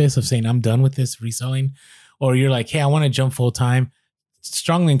precipice of saying, I'm done with this reselling, or you're like, hey, I want to jump full time,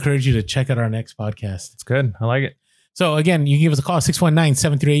 strongly encourage you to check out our next podcast. It's good. I like it. So again, you can give us a call,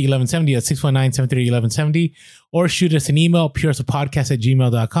 619-738-1170. That's 619-738-1170. Or shoot us an email,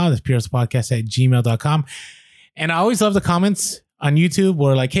 purehustlepodcast@gmail.com. That's purehustlepodcast@gmail.com. And I always love the comments on YouTube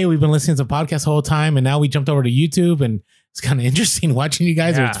where like, hey, we've been listening to the podcast the whole time, and now we jumped over to YouTube, and it's kind of interesting watching you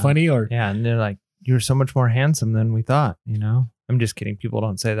guys, or it's funny, or and they're like, you're so much more handsome than we thought, I'm just kidding. People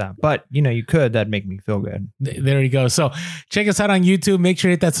don't say that, but you could. That'd make me feel good. There you go. So check us out on YouTube. Make sure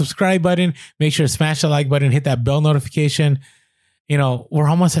to hit that subscribe button. Make sure to smash the like button. Hit that bell notification. We're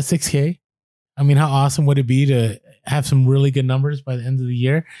almost at 6K. I mean, how awesome would it be to have some really good numbers by the end of the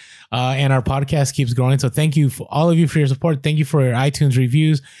year? And our podcast keeps growing. So thank you for all of you for your support. Thank you for your iTunes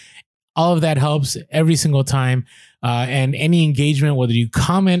reviews. All of that helps every single time. And any engagement, whether you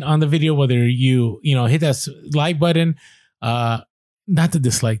comment on the video, whether you hit that like button, not the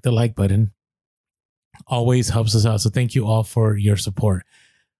dislike, the like button always helps us out. So thank you all for your support.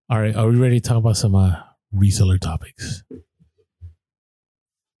 All right. Are we ready to talk about some reseller topics?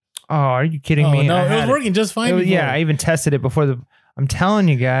 Oh, are you kidding me? No, it was working just fine. I even tested it before I'm telling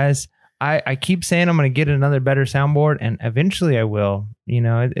you guys, I keep saying I'm going to get another better soundboard, and eventually I will.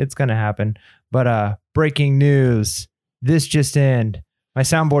 It's going to happen. But breaking news, this just in. My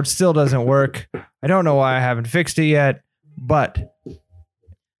soundboard still doesn't work. I don't know why I haven't fixed it yet, but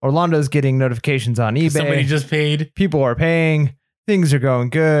Orlando's getting notifications on eBay. Somebody just paid. People are paying. Things are going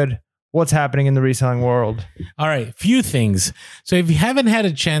good. What's happening in the reselling world? All right, few things. So if you haven't had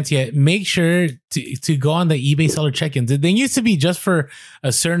a chance yet, make sure to go on the eBay seller check-ins. They used to be just for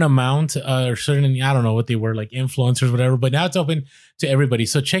a certain amount or certain, I don't know what they were, like influencers, whatever, but now it's open to everybody.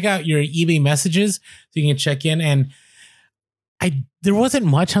 So check out your eBay messages so you can check in. And there wasn't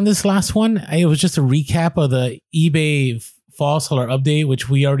much on this last one. It was just a recap of the eBay fall seller update, which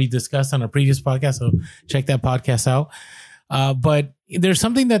we already discussed on a previous podcast. So check that podcast out. But there's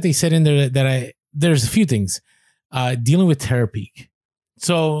something that they said in there there's a few things dealing with Terapeak.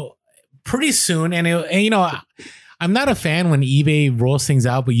 So pretty soon, and I'm not a fan when eBay rolls things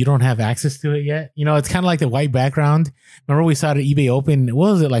out, but you don't have access to it yet. It's kind of like the white background. Remember we saw the eBay open,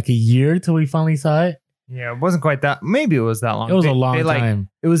 what was it, like a year till we finally saw it? Yeah, it wasn't quite that. Maybe it was that long. It was a long time.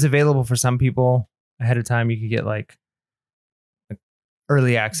 It was available for some people ahead of time. You could get like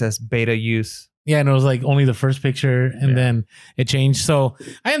early access beta use. Yeah, and it was like only the first picture, and then it changed. So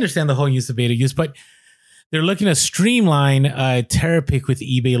I understand the whole use of beta use, but they're looking to streamline Terapeak with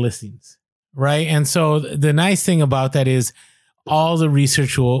eBay listings, right? And so the nice thing about that is all the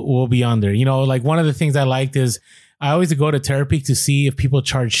research will be on there. Like one of the things I liked is I always go to Terapeak to see if people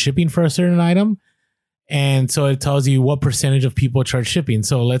charge shipping for a certain item. And so it tells you what percentage of people charge shipping.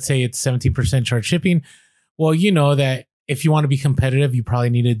 So let's say it's 17% charge shipping. Well, you know that if you want to be competitive, you probably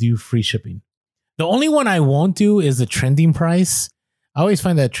need to do free shipping. The only one I won't do is the trending price. I always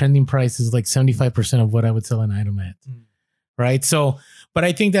find that trending price is like 75% of what I would sell an item at. Right. So, but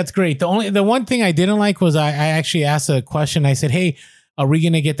I think that's great. The one thing I didn't like was I actually asked a question. I said, hey, are we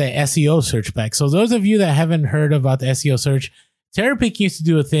going to get the SEO search back? So those of you that haven't heard about the SEO search, Terapeak used to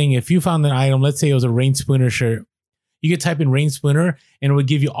do a thing. If you found an item, let's say it was a Rain Spooner shirt, you could type in Rain Spooner and it would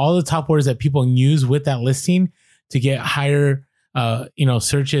give you all the top words that people use with that listing to get higher,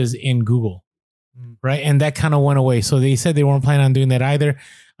 searches in Google. Right. And that kind of went away. So they said they weren't planning on doing that either.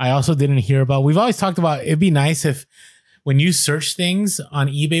 I also didn't hear about, we've always talked about, it'd be nice if when you search things on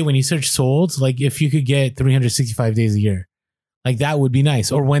eBay, when you search solds, like if you could get 365 days a year, like that would be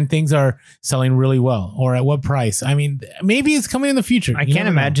nice. Or when things are selling really well, or at what price. I mean, maybe it's coming in the future. I can't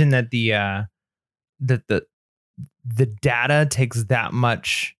imagine that the data takes that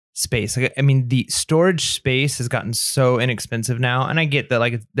much space. Like, I mean, the storage space has gotten so inexpensive now, and I get that.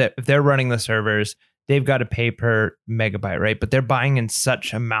 Like, that if they're running the servers, they've got to pay per megabyte, right? But they're buying in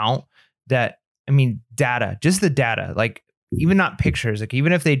such amount that, I mean, data, just the data, like even not pictures. Like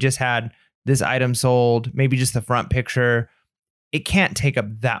even if they just had this item sold, maybe just the front picture, it can't take up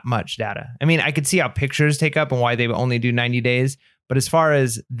that much data. I mean, I could see how pictures take up and why they only do 90 days. But as far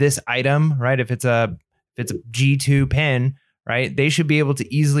as this item, right? If it's a G2 pen, right? They should be able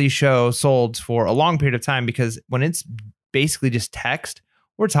to easily show solds for a long period of time, because when it's basically just text,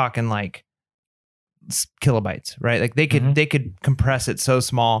 we're talking like kilobytes, right? Like they could compress it so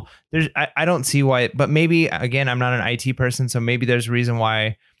small. I don't see why, but maybe again, I'm not an IT person, so maybe there's a reason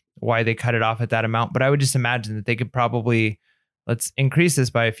why they cut it off at that amount. But I would just imagine that they could probably, let's increase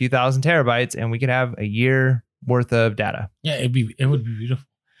this by a few thousand terabytes and we could have a year worth of data. Yeah, it would be beautiful.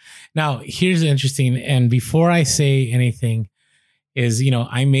 Now, here's interesting. And before I say anything is,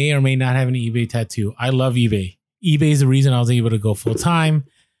 I may or may not have an eBay tattoo. I love eBay. eBay is the reason I was able to go full time.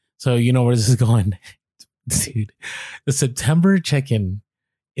 So you know where this is going. Dude, the September check-in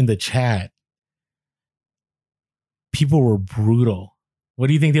in the chat, people were brutal. What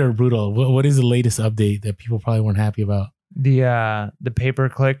do you think they were brutal? What is the latest update that people probably weren't happy about? The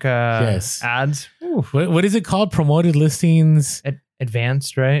pay-per-click yes. ads. What is it called? Promoted listings?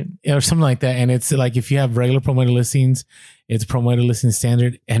 Advanced, right? Yeah, or something like that. And it's like if you have regular promoted listings, it's promoted listing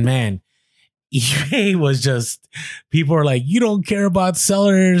standard. And man, eBay was just, people are like, you don't care about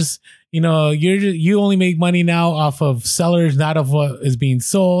sellers. You only make money now off of sellers, not of what is being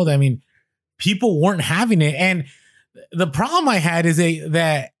sold. I mean, people weren't having it. And the problem I had is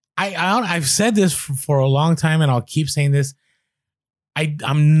that I've said this for a long time, and I'll keep saying this.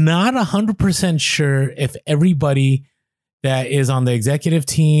 I'm not 100% sure if everybody that is on the executive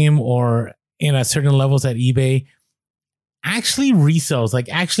team or in a certain levels at eBay actually resells, like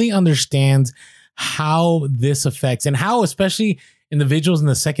actually understands how this affects, and how especially individuals in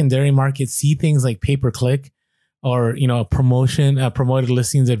the secondary market see things like pay-per-click or, promoted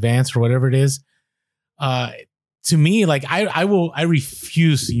listings advanced or whatever it is. To me, like I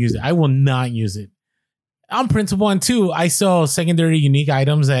refuse to use it. I will not use it on principle. And two, I sell secondary unique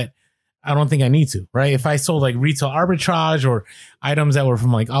items that I don't think I need to, right? If I sold like retail arbitrage or items that were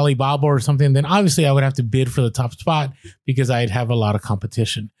from like Alibaba or something, then obviously I would have to bid for the top spot because I'd have a lot of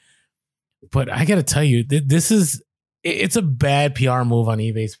competition. But I got to tell you, it's a bad PR move on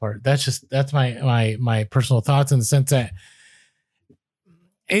eBay's part. That's my personal thoughts, in the sense that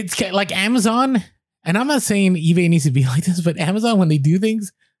it's like Amazon. And I'm not saying eBay needs to be like this, but Amazon, when they do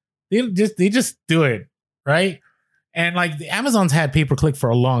things, they just do it, right? And like Amazon's had pay-per-click for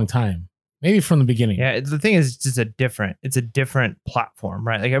a long time, maybe from the beginning. Yeah, the thing is, it's a different platform,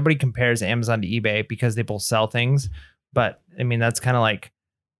 right? Like everybody compares Amazon to eBay because they both sell things, but I mean that's kind of like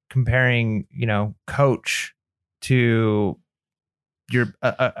comparing, Coach to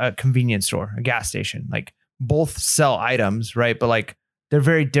a convenience store, a gas station. Like both sell items, right? But like they're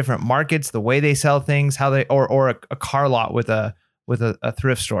very different markets, the way they sell things, how they or a car lot with a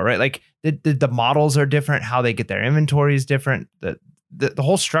thrift store, right? Like the models are different, how they get their inventory is different, the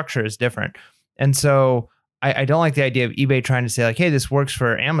whole structure is different. And so I don't like the idea of eBay trying to say like, hey, this works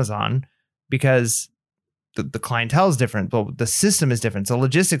for Amazon, because the clientele is different, but the system is different. It's a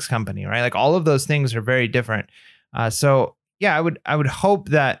logistics company, right? Like all of those things are very different. So yeah, I would hope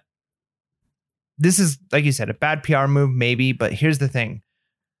that this is, like you said, a bad PR move, maybe. But here's the thing.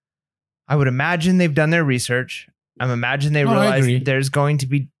 I would imagine they've done their research. I imagine they realize there's going to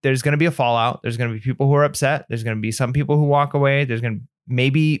be a fallout. There's going to be people who are upset. There's going to be some people who walk away. There's going to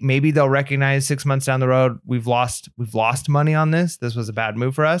maybe they'll recognize 6 months down the road, we've lost money on this. This was a bad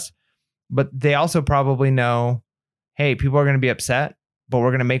move for us. But they also probably know, hey, people are going to be upset, but we're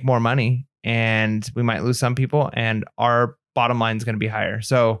going to make more money, and we might lose some people, and our bottom line is going to be higher.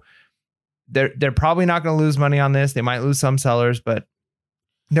 So they're probably not going to lose money on this. They might lose some sellers, but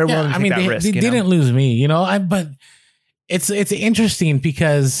they're willing to take that risk. They didn't lose me, but it's interesting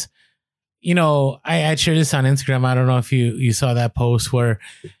because, I shared this on Instagram. I don't know if you saw that post where,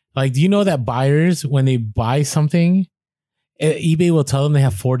 like, do you know that buyers, when they buy something, eBay will tell them they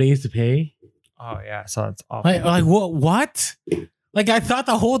have 4 days to pay? Oh yeah, so it's awful. Like what? Like I thought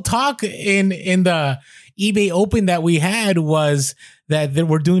the whole talk in the eBay Open that we had was that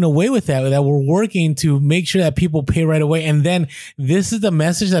we're doing away with that we're working to make sure that people pay right away. And then this is the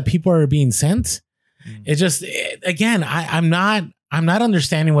message that people are being sent. It's just, again, I'm not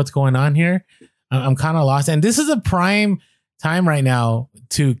understanding what's going on here. I'm kind of lost. And this is a prime time right now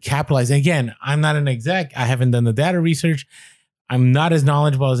to capitalize. Again, I'm not an exec. I haven't done the data research. I'm not as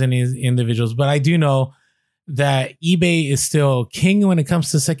knowledgeable as any individuals, but I do know that eBay is still king when it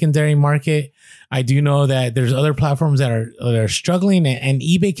comes to secondary market. I do know that there's other platforms that are struggling, and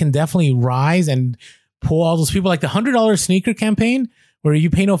eBay can definitely rise and pull all those people. Like the $100 sneaker campaign where you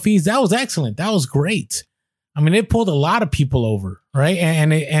pay no fees. That was excellent. That was great. I mean, it pulled a lot of people over, right?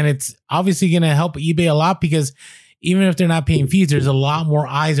 And it's obviously going to help eBay a lot, because even if they're not paying fees, there's a lot more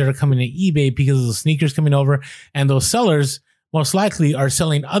eyes that are coming to eBay because of the sneakers coming over, and those sellers most likely are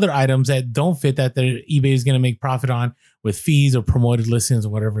selling other items that don't fit that their eBay is going to make profit on with fees or promoted listings or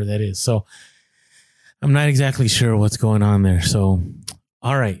whatever that is. So I'm not exactly sure what's going on there. So,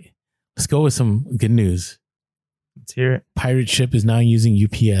 all right, let's go with some good news. Let's hear it. Pirate Ship is now using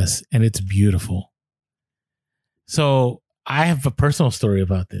UPS, and it's beautiful. So I have a personal story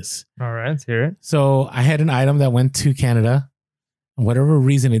about this. All right, let's hear it. So I had an item that went to Canada. For whatever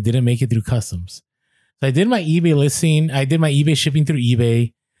reason, it didn't make it through customs. So I did my eBay listing. I did my eBay shipping through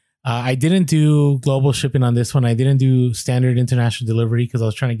eBay. I didn't do global shipping on this one. I didn't do standard international delivery because I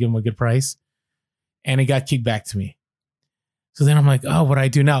was trying to give them a good price. And it got kicked back to me. So then I'm like, oh, what do I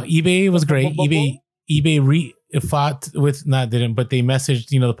do now? eBay was great. eBay fought with, not didn't, but they messaged,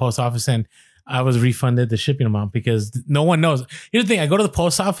 the post office, and I was refunded the shipping amount because no one knows. Here's the thing. I go to the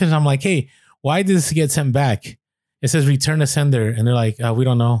post office and I'm like, hey, why did this get sent back? It says return to sender. And they're like, we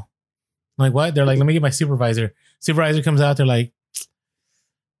don't know. I'm like, what? They're like, let me get my supervisor. Supervisor comes out. They're like,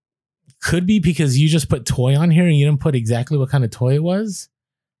 could be because you just put toy on here and you didn't put exactly what kind of toy it was.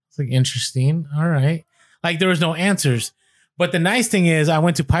 It's like, interesting. All right. Like there was no answers. But the nice thing is I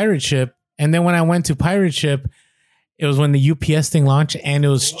went to Pirate Ship. And then when I went to Pirate Ship, it was when the UPS thing launched and it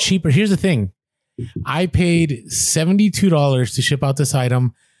was cheaper. Here's the thing. I paid $72 to ship out this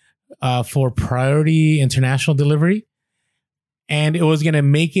item for priority international delivery. And it was going to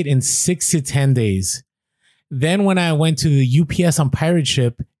make it in 6 to 10 days. Then when I went to the UPS on Pirate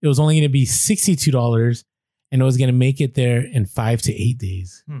Ship, it was only going to be $62 and it was going to make it there in 5 to 8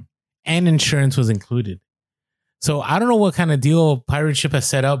 days. And insurance was included. So I don't know what kind of deal Pirate Ship has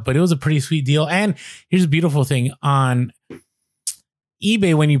set up, but it was a pretty sweet deal. And here's a beautiful thing on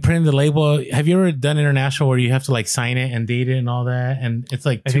eBay. When you print the label, have you ever done international where you have to like sign it and date it and all that? And it's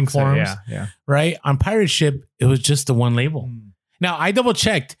like two forms, yeah. Right? On Pirate Ship, it was just the one label. Now I double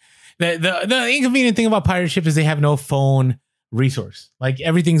checked. The inconvenient thing about pirate ship is they have no phone resource. Like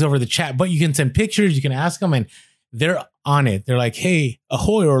everything's over the chat, but you can send pictures, you can ask them, and they're on it. They're like, "Hey,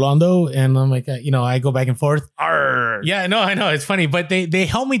 ahoy, Orlando," and I'm like, I go back and forth. Arr. Yeah, no, I know it's funny, but they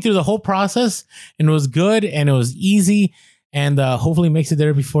helped me through the whole process, and it was good and it was easy, and hopefully makes it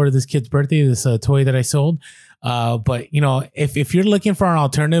there before this kid's birthday. This toy that I sold, but if you're looking for an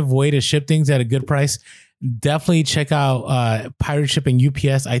alternative way to ship things at a good price, definitely check out Pirate Ship and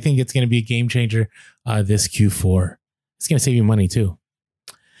UPS. I think it's going to be a game changer this Q4. It's going to save you money too.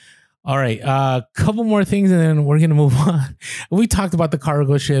 All right, a couple more things and then we're going to move on. We talked about the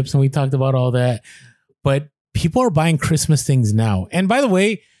cargo ships and we talked about all that, but people are buying Christmas things now. And by the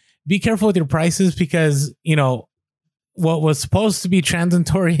way, be careful with your prices because, what was supposed to be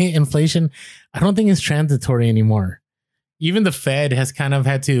transitory inflation, I don't think it's transitory anymore. Even the Fed has kind of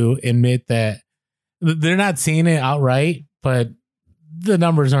had to admit that they're not seeing it outright, but the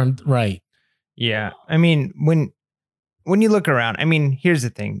numbers aren't right. Yeah. I mean, when you look around, I mean, here's the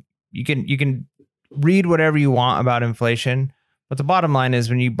thing. You can read whatever you want about inflation, but the bottom line is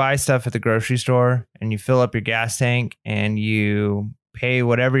when you buy stuff at the grocery store and you fill up your gas tank and you pay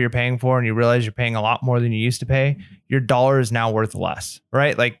whatever you're paying for and you realize you're paying a lot more than you used to pay, your dollar is now worth less,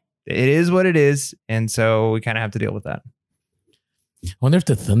 right? Like it is what it is. And so we kind of have to deal with that. I wonder if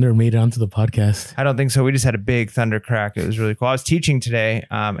the thunder made it onto the podcast. I don't think so. We just had a big thunder crack. It was really cool. I was teaching today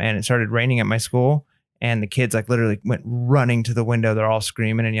and it started raining at my school. And the kids like literally went running to the window. They're all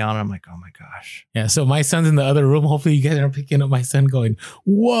screaming and yelling. I'm like, oh my gosh. Yeah. So my son's in the other room. Hopefully you guys are picking up my son going,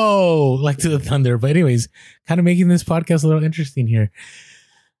 whoa, like to the thunder. But anyways, kind of making this podcast a little interesting here.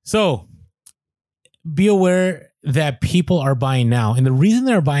 So be aware that people are buying now. And the reason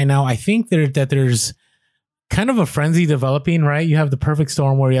they're buying now, I think that there's kind of a frenzy developing, right? You have the perfect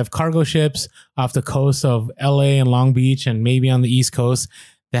storm where you have cargo ships off the coast of LA and Long Beach and maybe on the East Coast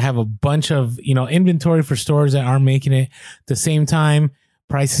that have a bunch of, inventory for stores that aren't making it. At the same time,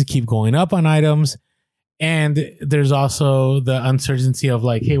 prices keep going up on items. And there's also the uncertainty of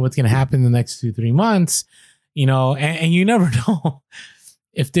like, hey, what's going to happen in the next 2-3 months? And you never know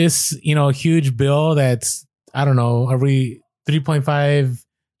if this, huge bill that's, I don't know, are we 3.5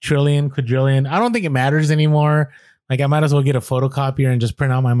 trillion, quadrillion? I don't think it matters anymore. Like I might as well get a photocopier and just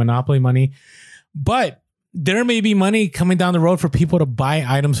print out my Monopoly money. But there may be money coming down the road for people to buy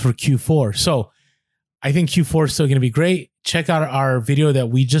items for Q4. So I think Q4 is still going to be great. Check out our video that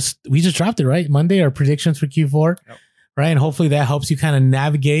we just dropped it, right? Monday, our predictions for Q4, yep. Right? And hopefully that helps you kind of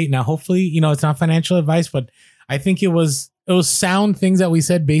navigate. Now, hopefully, it's not financial advice, but I think it was sound things that we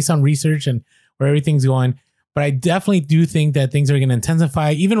said based on research and where everything's going. But I definitely do think that things are going to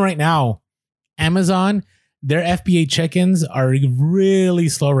intensify. Even right now, Amazon, their FBA check-ins are really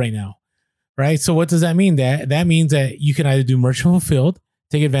slow right now. Right. So what does that mean? That means that you can either do merchant fulfilled,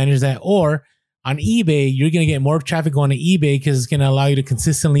 take advantage of that, or on eBay, you're going to get more traffic going to eBay because it's going to allow you to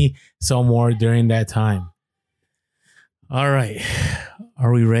consistently sell more during that time. All right.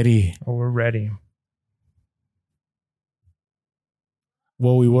 Are we ready? Oh, we're ready.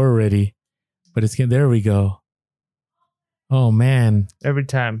 Well, we were ready, but there we go. Oh man. Every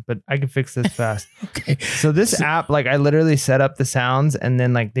time, but I can fix this fast. Okay. So this app, like I literally set up the sounds and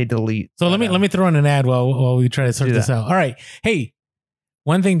then like they delete. So let me throw in an ad while we try to sort this out. All right. Hey,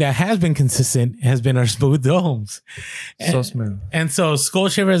 one thing that has been consistent has been our smooth domes. So smooth. And so Skull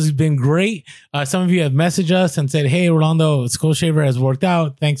Shaver has been great. Some of you have messaged us and said, hey, Rolando, Skull Shaver has worked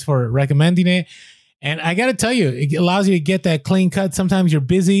out. Thanks for recommending it. And I got to tell you, it allows you to get that clean cut. Sometimes you're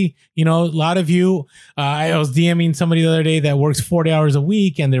busy. A lot of you, I was DMing somebody the other day that works 40 hours a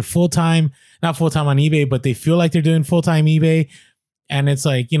week and they're full-time, not full-time on eBay, but they feel like they're doing full-time eBay. And it's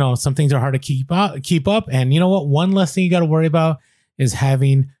like, some things are hard to keep up. And you know what? One less thing you got to worry about is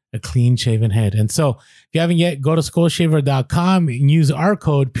having a clean shaven head. And so if you haven't yet, go to skullshaver.com and use our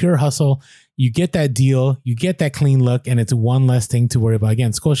code Pure Hustle. You get that deal, you get that clean look, and it's one less thing to worry about.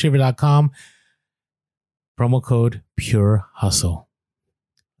 Again, skullshaver.com. Promo code Pure Hustle.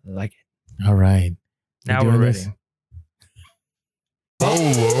 I like it. All right. Now we're ready. Bolo.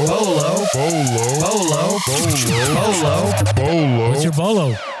 What's your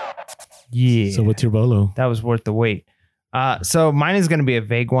bolo? Yeah. So what's your bolo? That was worth the wait. So mine is going to be a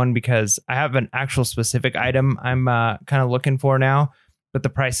vague one because I have an actual specific item I'm kind of looking for now, but the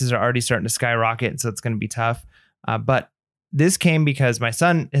prices are already starting to skyrocket, so it's going to be tough. But this came because my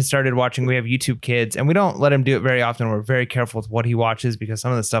son has started watching. We have YouTube Kids, and we don't let him do it very often. We're very careful with what he watches because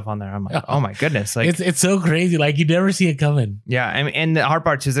some of the stuff on there, I'm like, oh my goodness, like it's so crazy. Like you never see it coming. Yeah, I mean, and the hard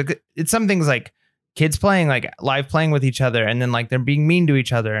part too is like, it's some things like kids playing, like live playing with each other, and then like they're being mean to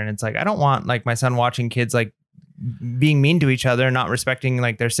each other, and it's like I don't want like my son watching kids like being mean to each other, not respecting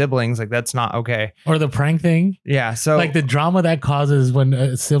like their siblings. Like that's not okay. Or the prank thing. Yeah. So Like the drama that causes when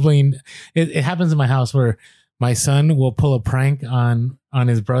a sibling, it happens in my house where my son will pull a prank on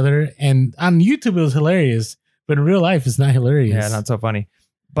his brother, and on YouTube it was hilarious, but in real life it's not hilarious. yeah, not so funny.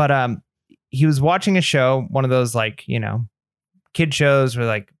 But he was watching a show, one of those like, you know, kid shows where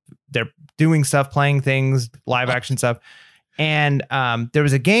like they're doing stuff, playing things, live action stuff. And there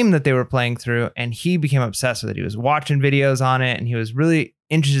was a game that they were playing through, and he became obsessed with it. He was watching videos on it, and he was really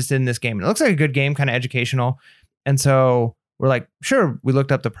interested in this game. It looks like a good game, kind of educational. And so we're like, sure. We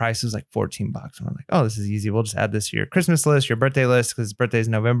looked up the price. It was like $14. And we're like, oh, this is easy. We'll just add this to your Christmas list, your birthday list, because his birthday is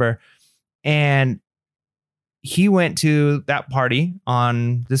November. And he went to that party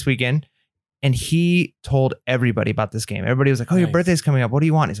on this weekend, and he told everybody about this game. Everybody was like, oh, your Nice. birthday's coming up. What do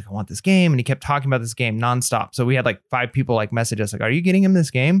you want? He's like, I want this game. And he kept talking about this game nonstop. So we had like 5 people like message us like, are you getting him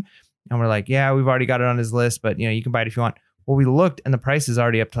this game? And we're like, yeah, we've already got it on his list, but you know, you can buy it if you want. Well, we looked and the price is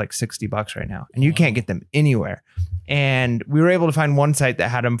already up to like $60 right now, and you can't get them anywhere. And we were able to find one site that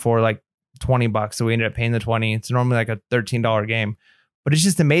had them for like $20. So we ended up paying the 20. It's normally like a $13 game, but it's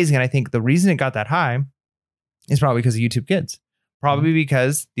just amazing. And I think the reason it got that high is probably because of YouTube Kids. Probably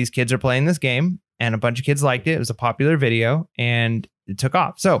because these kids are playing this game and a bunch of kids liked it. It was a popular video and it took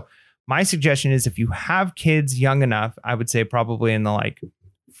off. So my suggestion is if you have kids young enough, I would say probably in the like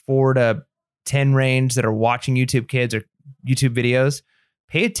 4 to 10 range that are watching YouTube Kids or YouTube videos,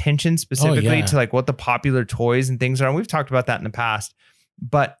 pay attention specifically to like what the popular toys and things are. And we've talked about that in the past,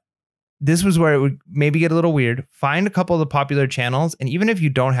 but this was where it would maybe get a little weird. Find a couple of the popular channels. And even if you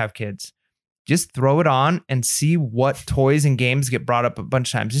don't have kids, just throw it on and see what toys and games get brought up a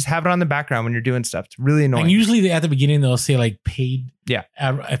bunch of times. Just have it on the background when you're doing stuff. It's really annoying. And usually at the beginning they'll say like paid, Yeah.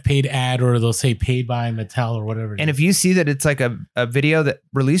 a paid ad, or they'll say paid by Mattel or whatever. And if you see that it's like a video that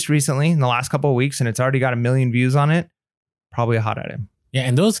released recently in the last couple of weeks and it's already got 1 million views on it, probably a hot item. Yeah,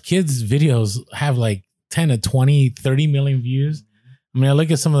 and those kids' videos have like 10 to 20, 30 million views. I mean, I look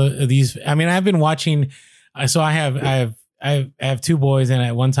at some of these. I mean, I've been watching. So I have 2 boys, and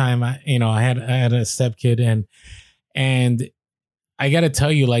at one time, I had a step kid, and I got to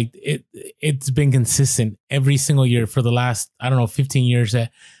tell you, like it's been consistent every single year for the last 15 years.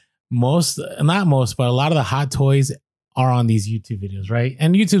 That not most, but a lot of the hot toys are on these YouTube videos, right?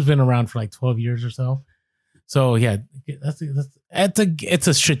 And YouTube's been around for like 12 years or so. So yeah, it's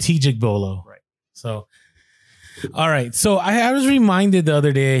a strategic bolo, right? So, all right. So I was reminded the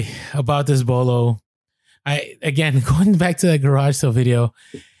other day about this bolo. Again, going back to that garage sale video,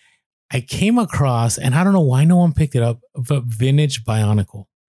 I came across, and I don't know why no one picked it up, but vintage Bionicle,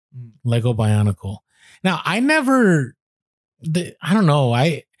 Lego Bionicle. Now I don't know.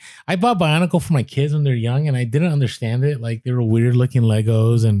 I bought Bionicle for my kids when they're young, and I didn't understand it. Like they were weird looking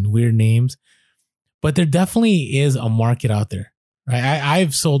Legos and weird names. But there definitely is a market out there, right?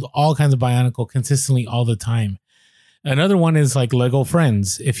 I've sold all kinds of Bionicle consistently all the time. Another one is like Lego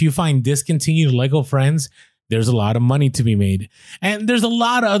Friends. If you find discontinued Lego Friends, there's a lot of money to be made. And there's a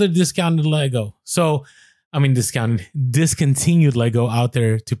lot of other discounted Lego. So, I mean, discontinued Lego out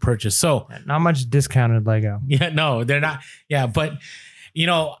there to purchase. So, not much discounted Lego. Yeah, no, they're not. Yeah, but you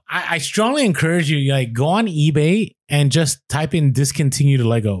know, I strongly encourage you, like, go on eBay and just type in discontinued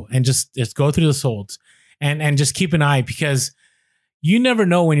Lego and just go through the solds and just keep an eye, because you never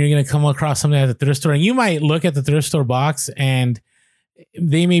know when you're going to come across something at the thrift store, and you might look at the thrift store box and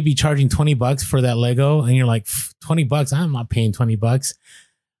they may be charging $20 for that Lego. And you're like, $20, I'm not paying $20.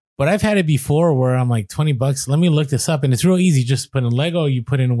 But I've had it before where I'm like, $20, let me look this up. And it's real easy. Just put in Lego, you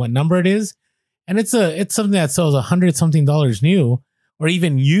put in what number it is. And it's something that sells $100 something new, or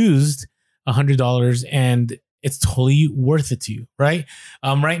even used $100, and it's totally worth it to you, right?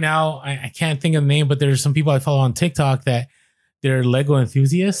 Right now, I can't think of the name, but there's some people I follow on TikTok that they're Lego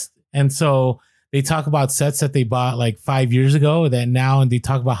enthusiasts, and so they talk about sets that they bought like 5 years ago that now, and they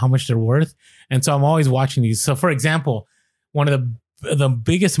talk about how much they're worth. And so I'm always watching these. So for example, one of the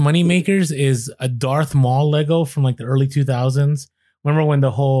biggest money makers is a Darth Maul Lego from like the early 2000s. Remember when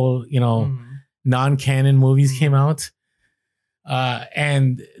the whole non-canon movies came out?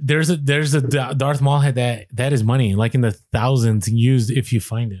 And there's a Darth Maul head that is money, like in the thousands used if you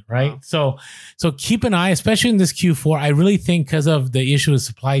find it, right? Wow. So keep an eye, especially in this Q4. I really think because of the issue with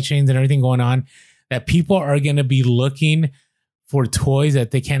supply chains and everything going on, that people are going to be looking for toys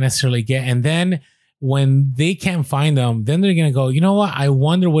that they can't necessarily get. And then when they can't find them, then they're going to go, you know what? I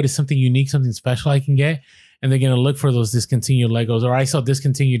wonder what is something unique, something special I can get. And they're going to look for those discontinued Legos. Or I saw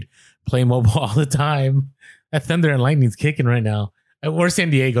discontinued Playmobil all the time. That Thunder and Lightning's kicking right now. We're San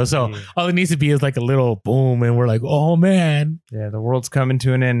Diego, so all it needs to be is like a little boom, and we're like, oh man. Yeah, the world's coming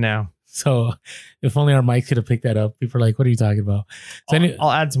to an end now. So if only our mic could have picked that up. People are like, what are you talking about? So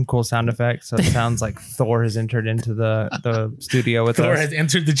I'll add some cool sound effects. So it sounds like Thor has entered into the studio with Thor us. has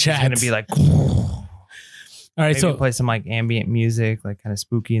entered the chat. It's going to be like, all right. maybe So play some like ambient music, like kind of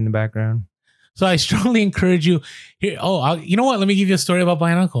spooky in the background. So I strongly encourage you here. Oh, you know what? Let me give you a story about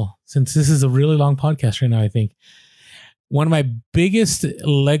Bionicle, since this is a really long podcast right now. I think one of my biggest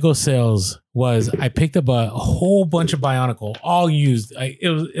Lego sales was I picked up a whole bunch of Bionicle, all used.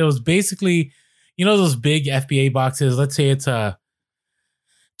 It was basically, you know, those big FBA boxes. Let's say it's a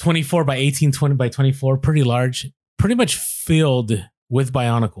 24 by 18, 20 by 24, pretty large, pretty much filled with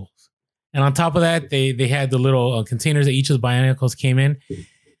Bionicles. And on top of that, they had the little containers that each of the Bionicles came in.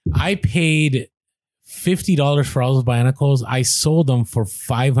 I paid $50 for all those Bionicles. I sold them for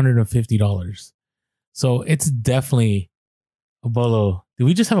 $550. So it's definitely a bolo. Did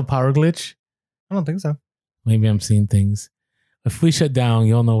we just have a power glitch? I don't think so. Maybe I'm seeing things. If we shut down,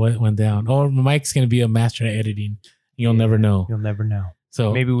 you'll know what went down. Or Mike's going to be a master at editing. You'll never know. You'll never know.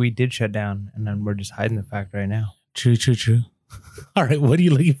 So maybe we did shut down and then we're just hiding the fact right now. True. All right. What are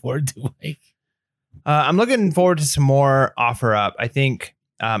you looking forward to, Mike? I'm looking forward to some more OfferUp. I think,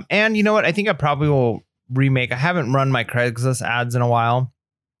 and you know what? I think I probably will remake. I haven't run my Craigslist ads in a while.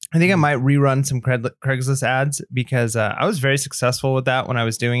 I think I might rerun some Craigslist ads because I was very successful with that when I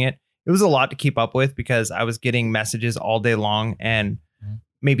was doing it. It was a lot to keep up with because I was getting messages all day long, and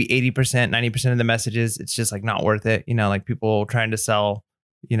maybe 80%, 90% of the messages, it's just like not worth it. You know, like people trying to sell,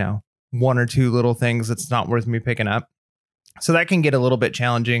 you know, one or two little things that's not worth me picking up. So that can get a little bit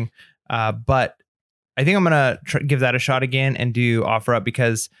challenging. But I think I'm going to give that a shot again and do OfferUp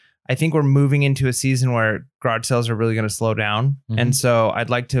because I think we're moving into a season where garage sales are really going to slow down. Mm-hmm. And so I'd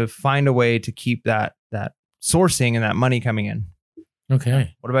like to find a way to keep that sourcing and that money coming in.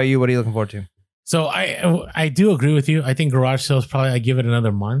 Okay. What about you? What are you looking forward to? So I do agree with you. I think garage sales probably I give it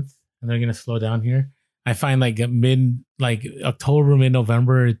another month and they're going to slow down here. I find like October,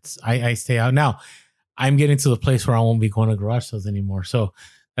 mid-November, I stay out. Now I'm getting to the place where I won't be going to garage sales anymore. So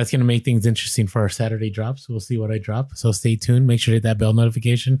that's going to make things interesting for our Saturday drops. We'll see what I drop. So stay tuned. Make sure to hit that bell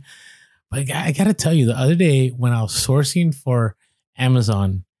notification. But I got to tell you, the other day when I was sourcing for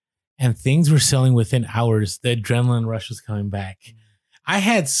Amazon and things were selling within hours, the adrenaline rush was coming back. I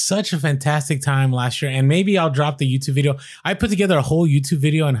had such a fantastic time last year, and maybe I'll drop the YouTube video. I put together a whole YouTube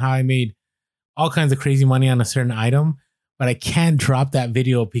video on how I made all kinds of crazy money on a certain item, but I can't drop that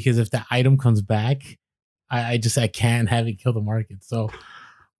video because if the item comes back, I can't have it kill the market. So,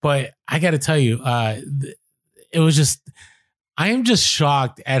 but I got to tell you, it was just, I am just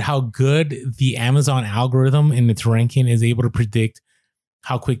shocked at how good the Amazon algorithm and its ranking is able to predict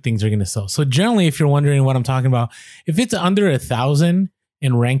how quick things are going to sell. So generally, if you're wondering what I'm talking about, if it's under 1,000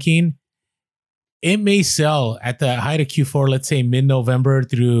 in ranking, it may sell at the height of Q4, let's say mid-November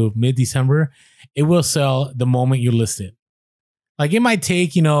through mid-December, it will sell the moment you list it. Like it might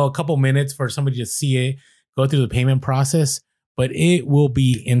take, a couple minutes for somebody to see it, go through the payment process, but it will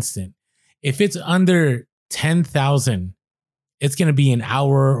be instant. If it's under 10,000, it's going to be an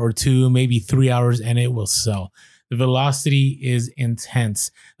hour or two, maybe 3 hours, and it will sell. The velocity is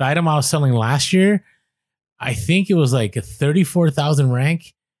intense. The item I was selling last year, I think it was like a 34,000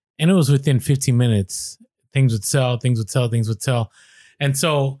 rank, and it was within 15 minutes. Things would sell. And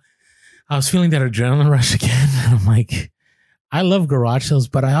so I was feeling that adrenaline rush again. And I'm like, I love garage sales,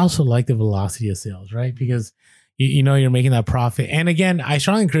 but I also like the velocity of sales, right? Because you're making that profit. And again, I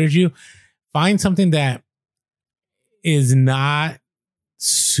strongly encourage you, find something that is not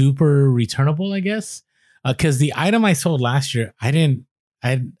super returnable, I guess. Because the item I sold last year,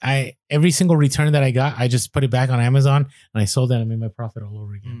 I every single return that I got, I just put it back on Amazon and I sold it and I made my profit all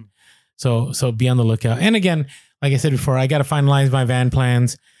over again. So be on the lookout. And again, like I said before, I got to finalize my van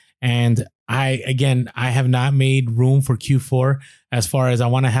plans. And I have not made room for Q4 as far as I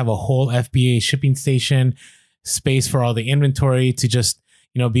want to have a whole FBA shipping station, space for all the inventory to just,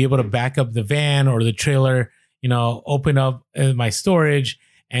 be able to back up the van or the trailer, open up my storage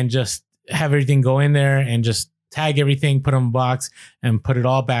and just have everything go in there and just tag everything, put it in a box and put it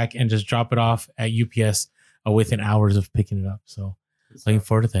all back and just drop it off at UPS within hours of picking it up. So looking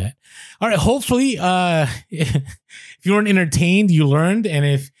forward to that. All right. Hopefully, if you weren't entertained, you learned. And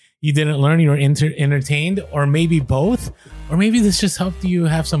if you didn't learn, you were entertained, or maybe both, or maybe this just helped you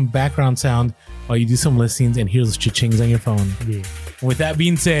have some background sound while you do some listings and hear those cha-chings on your phone. Yeah. With that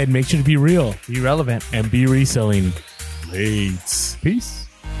being said, make sure to be real, be relevant, and be reselling. Peace.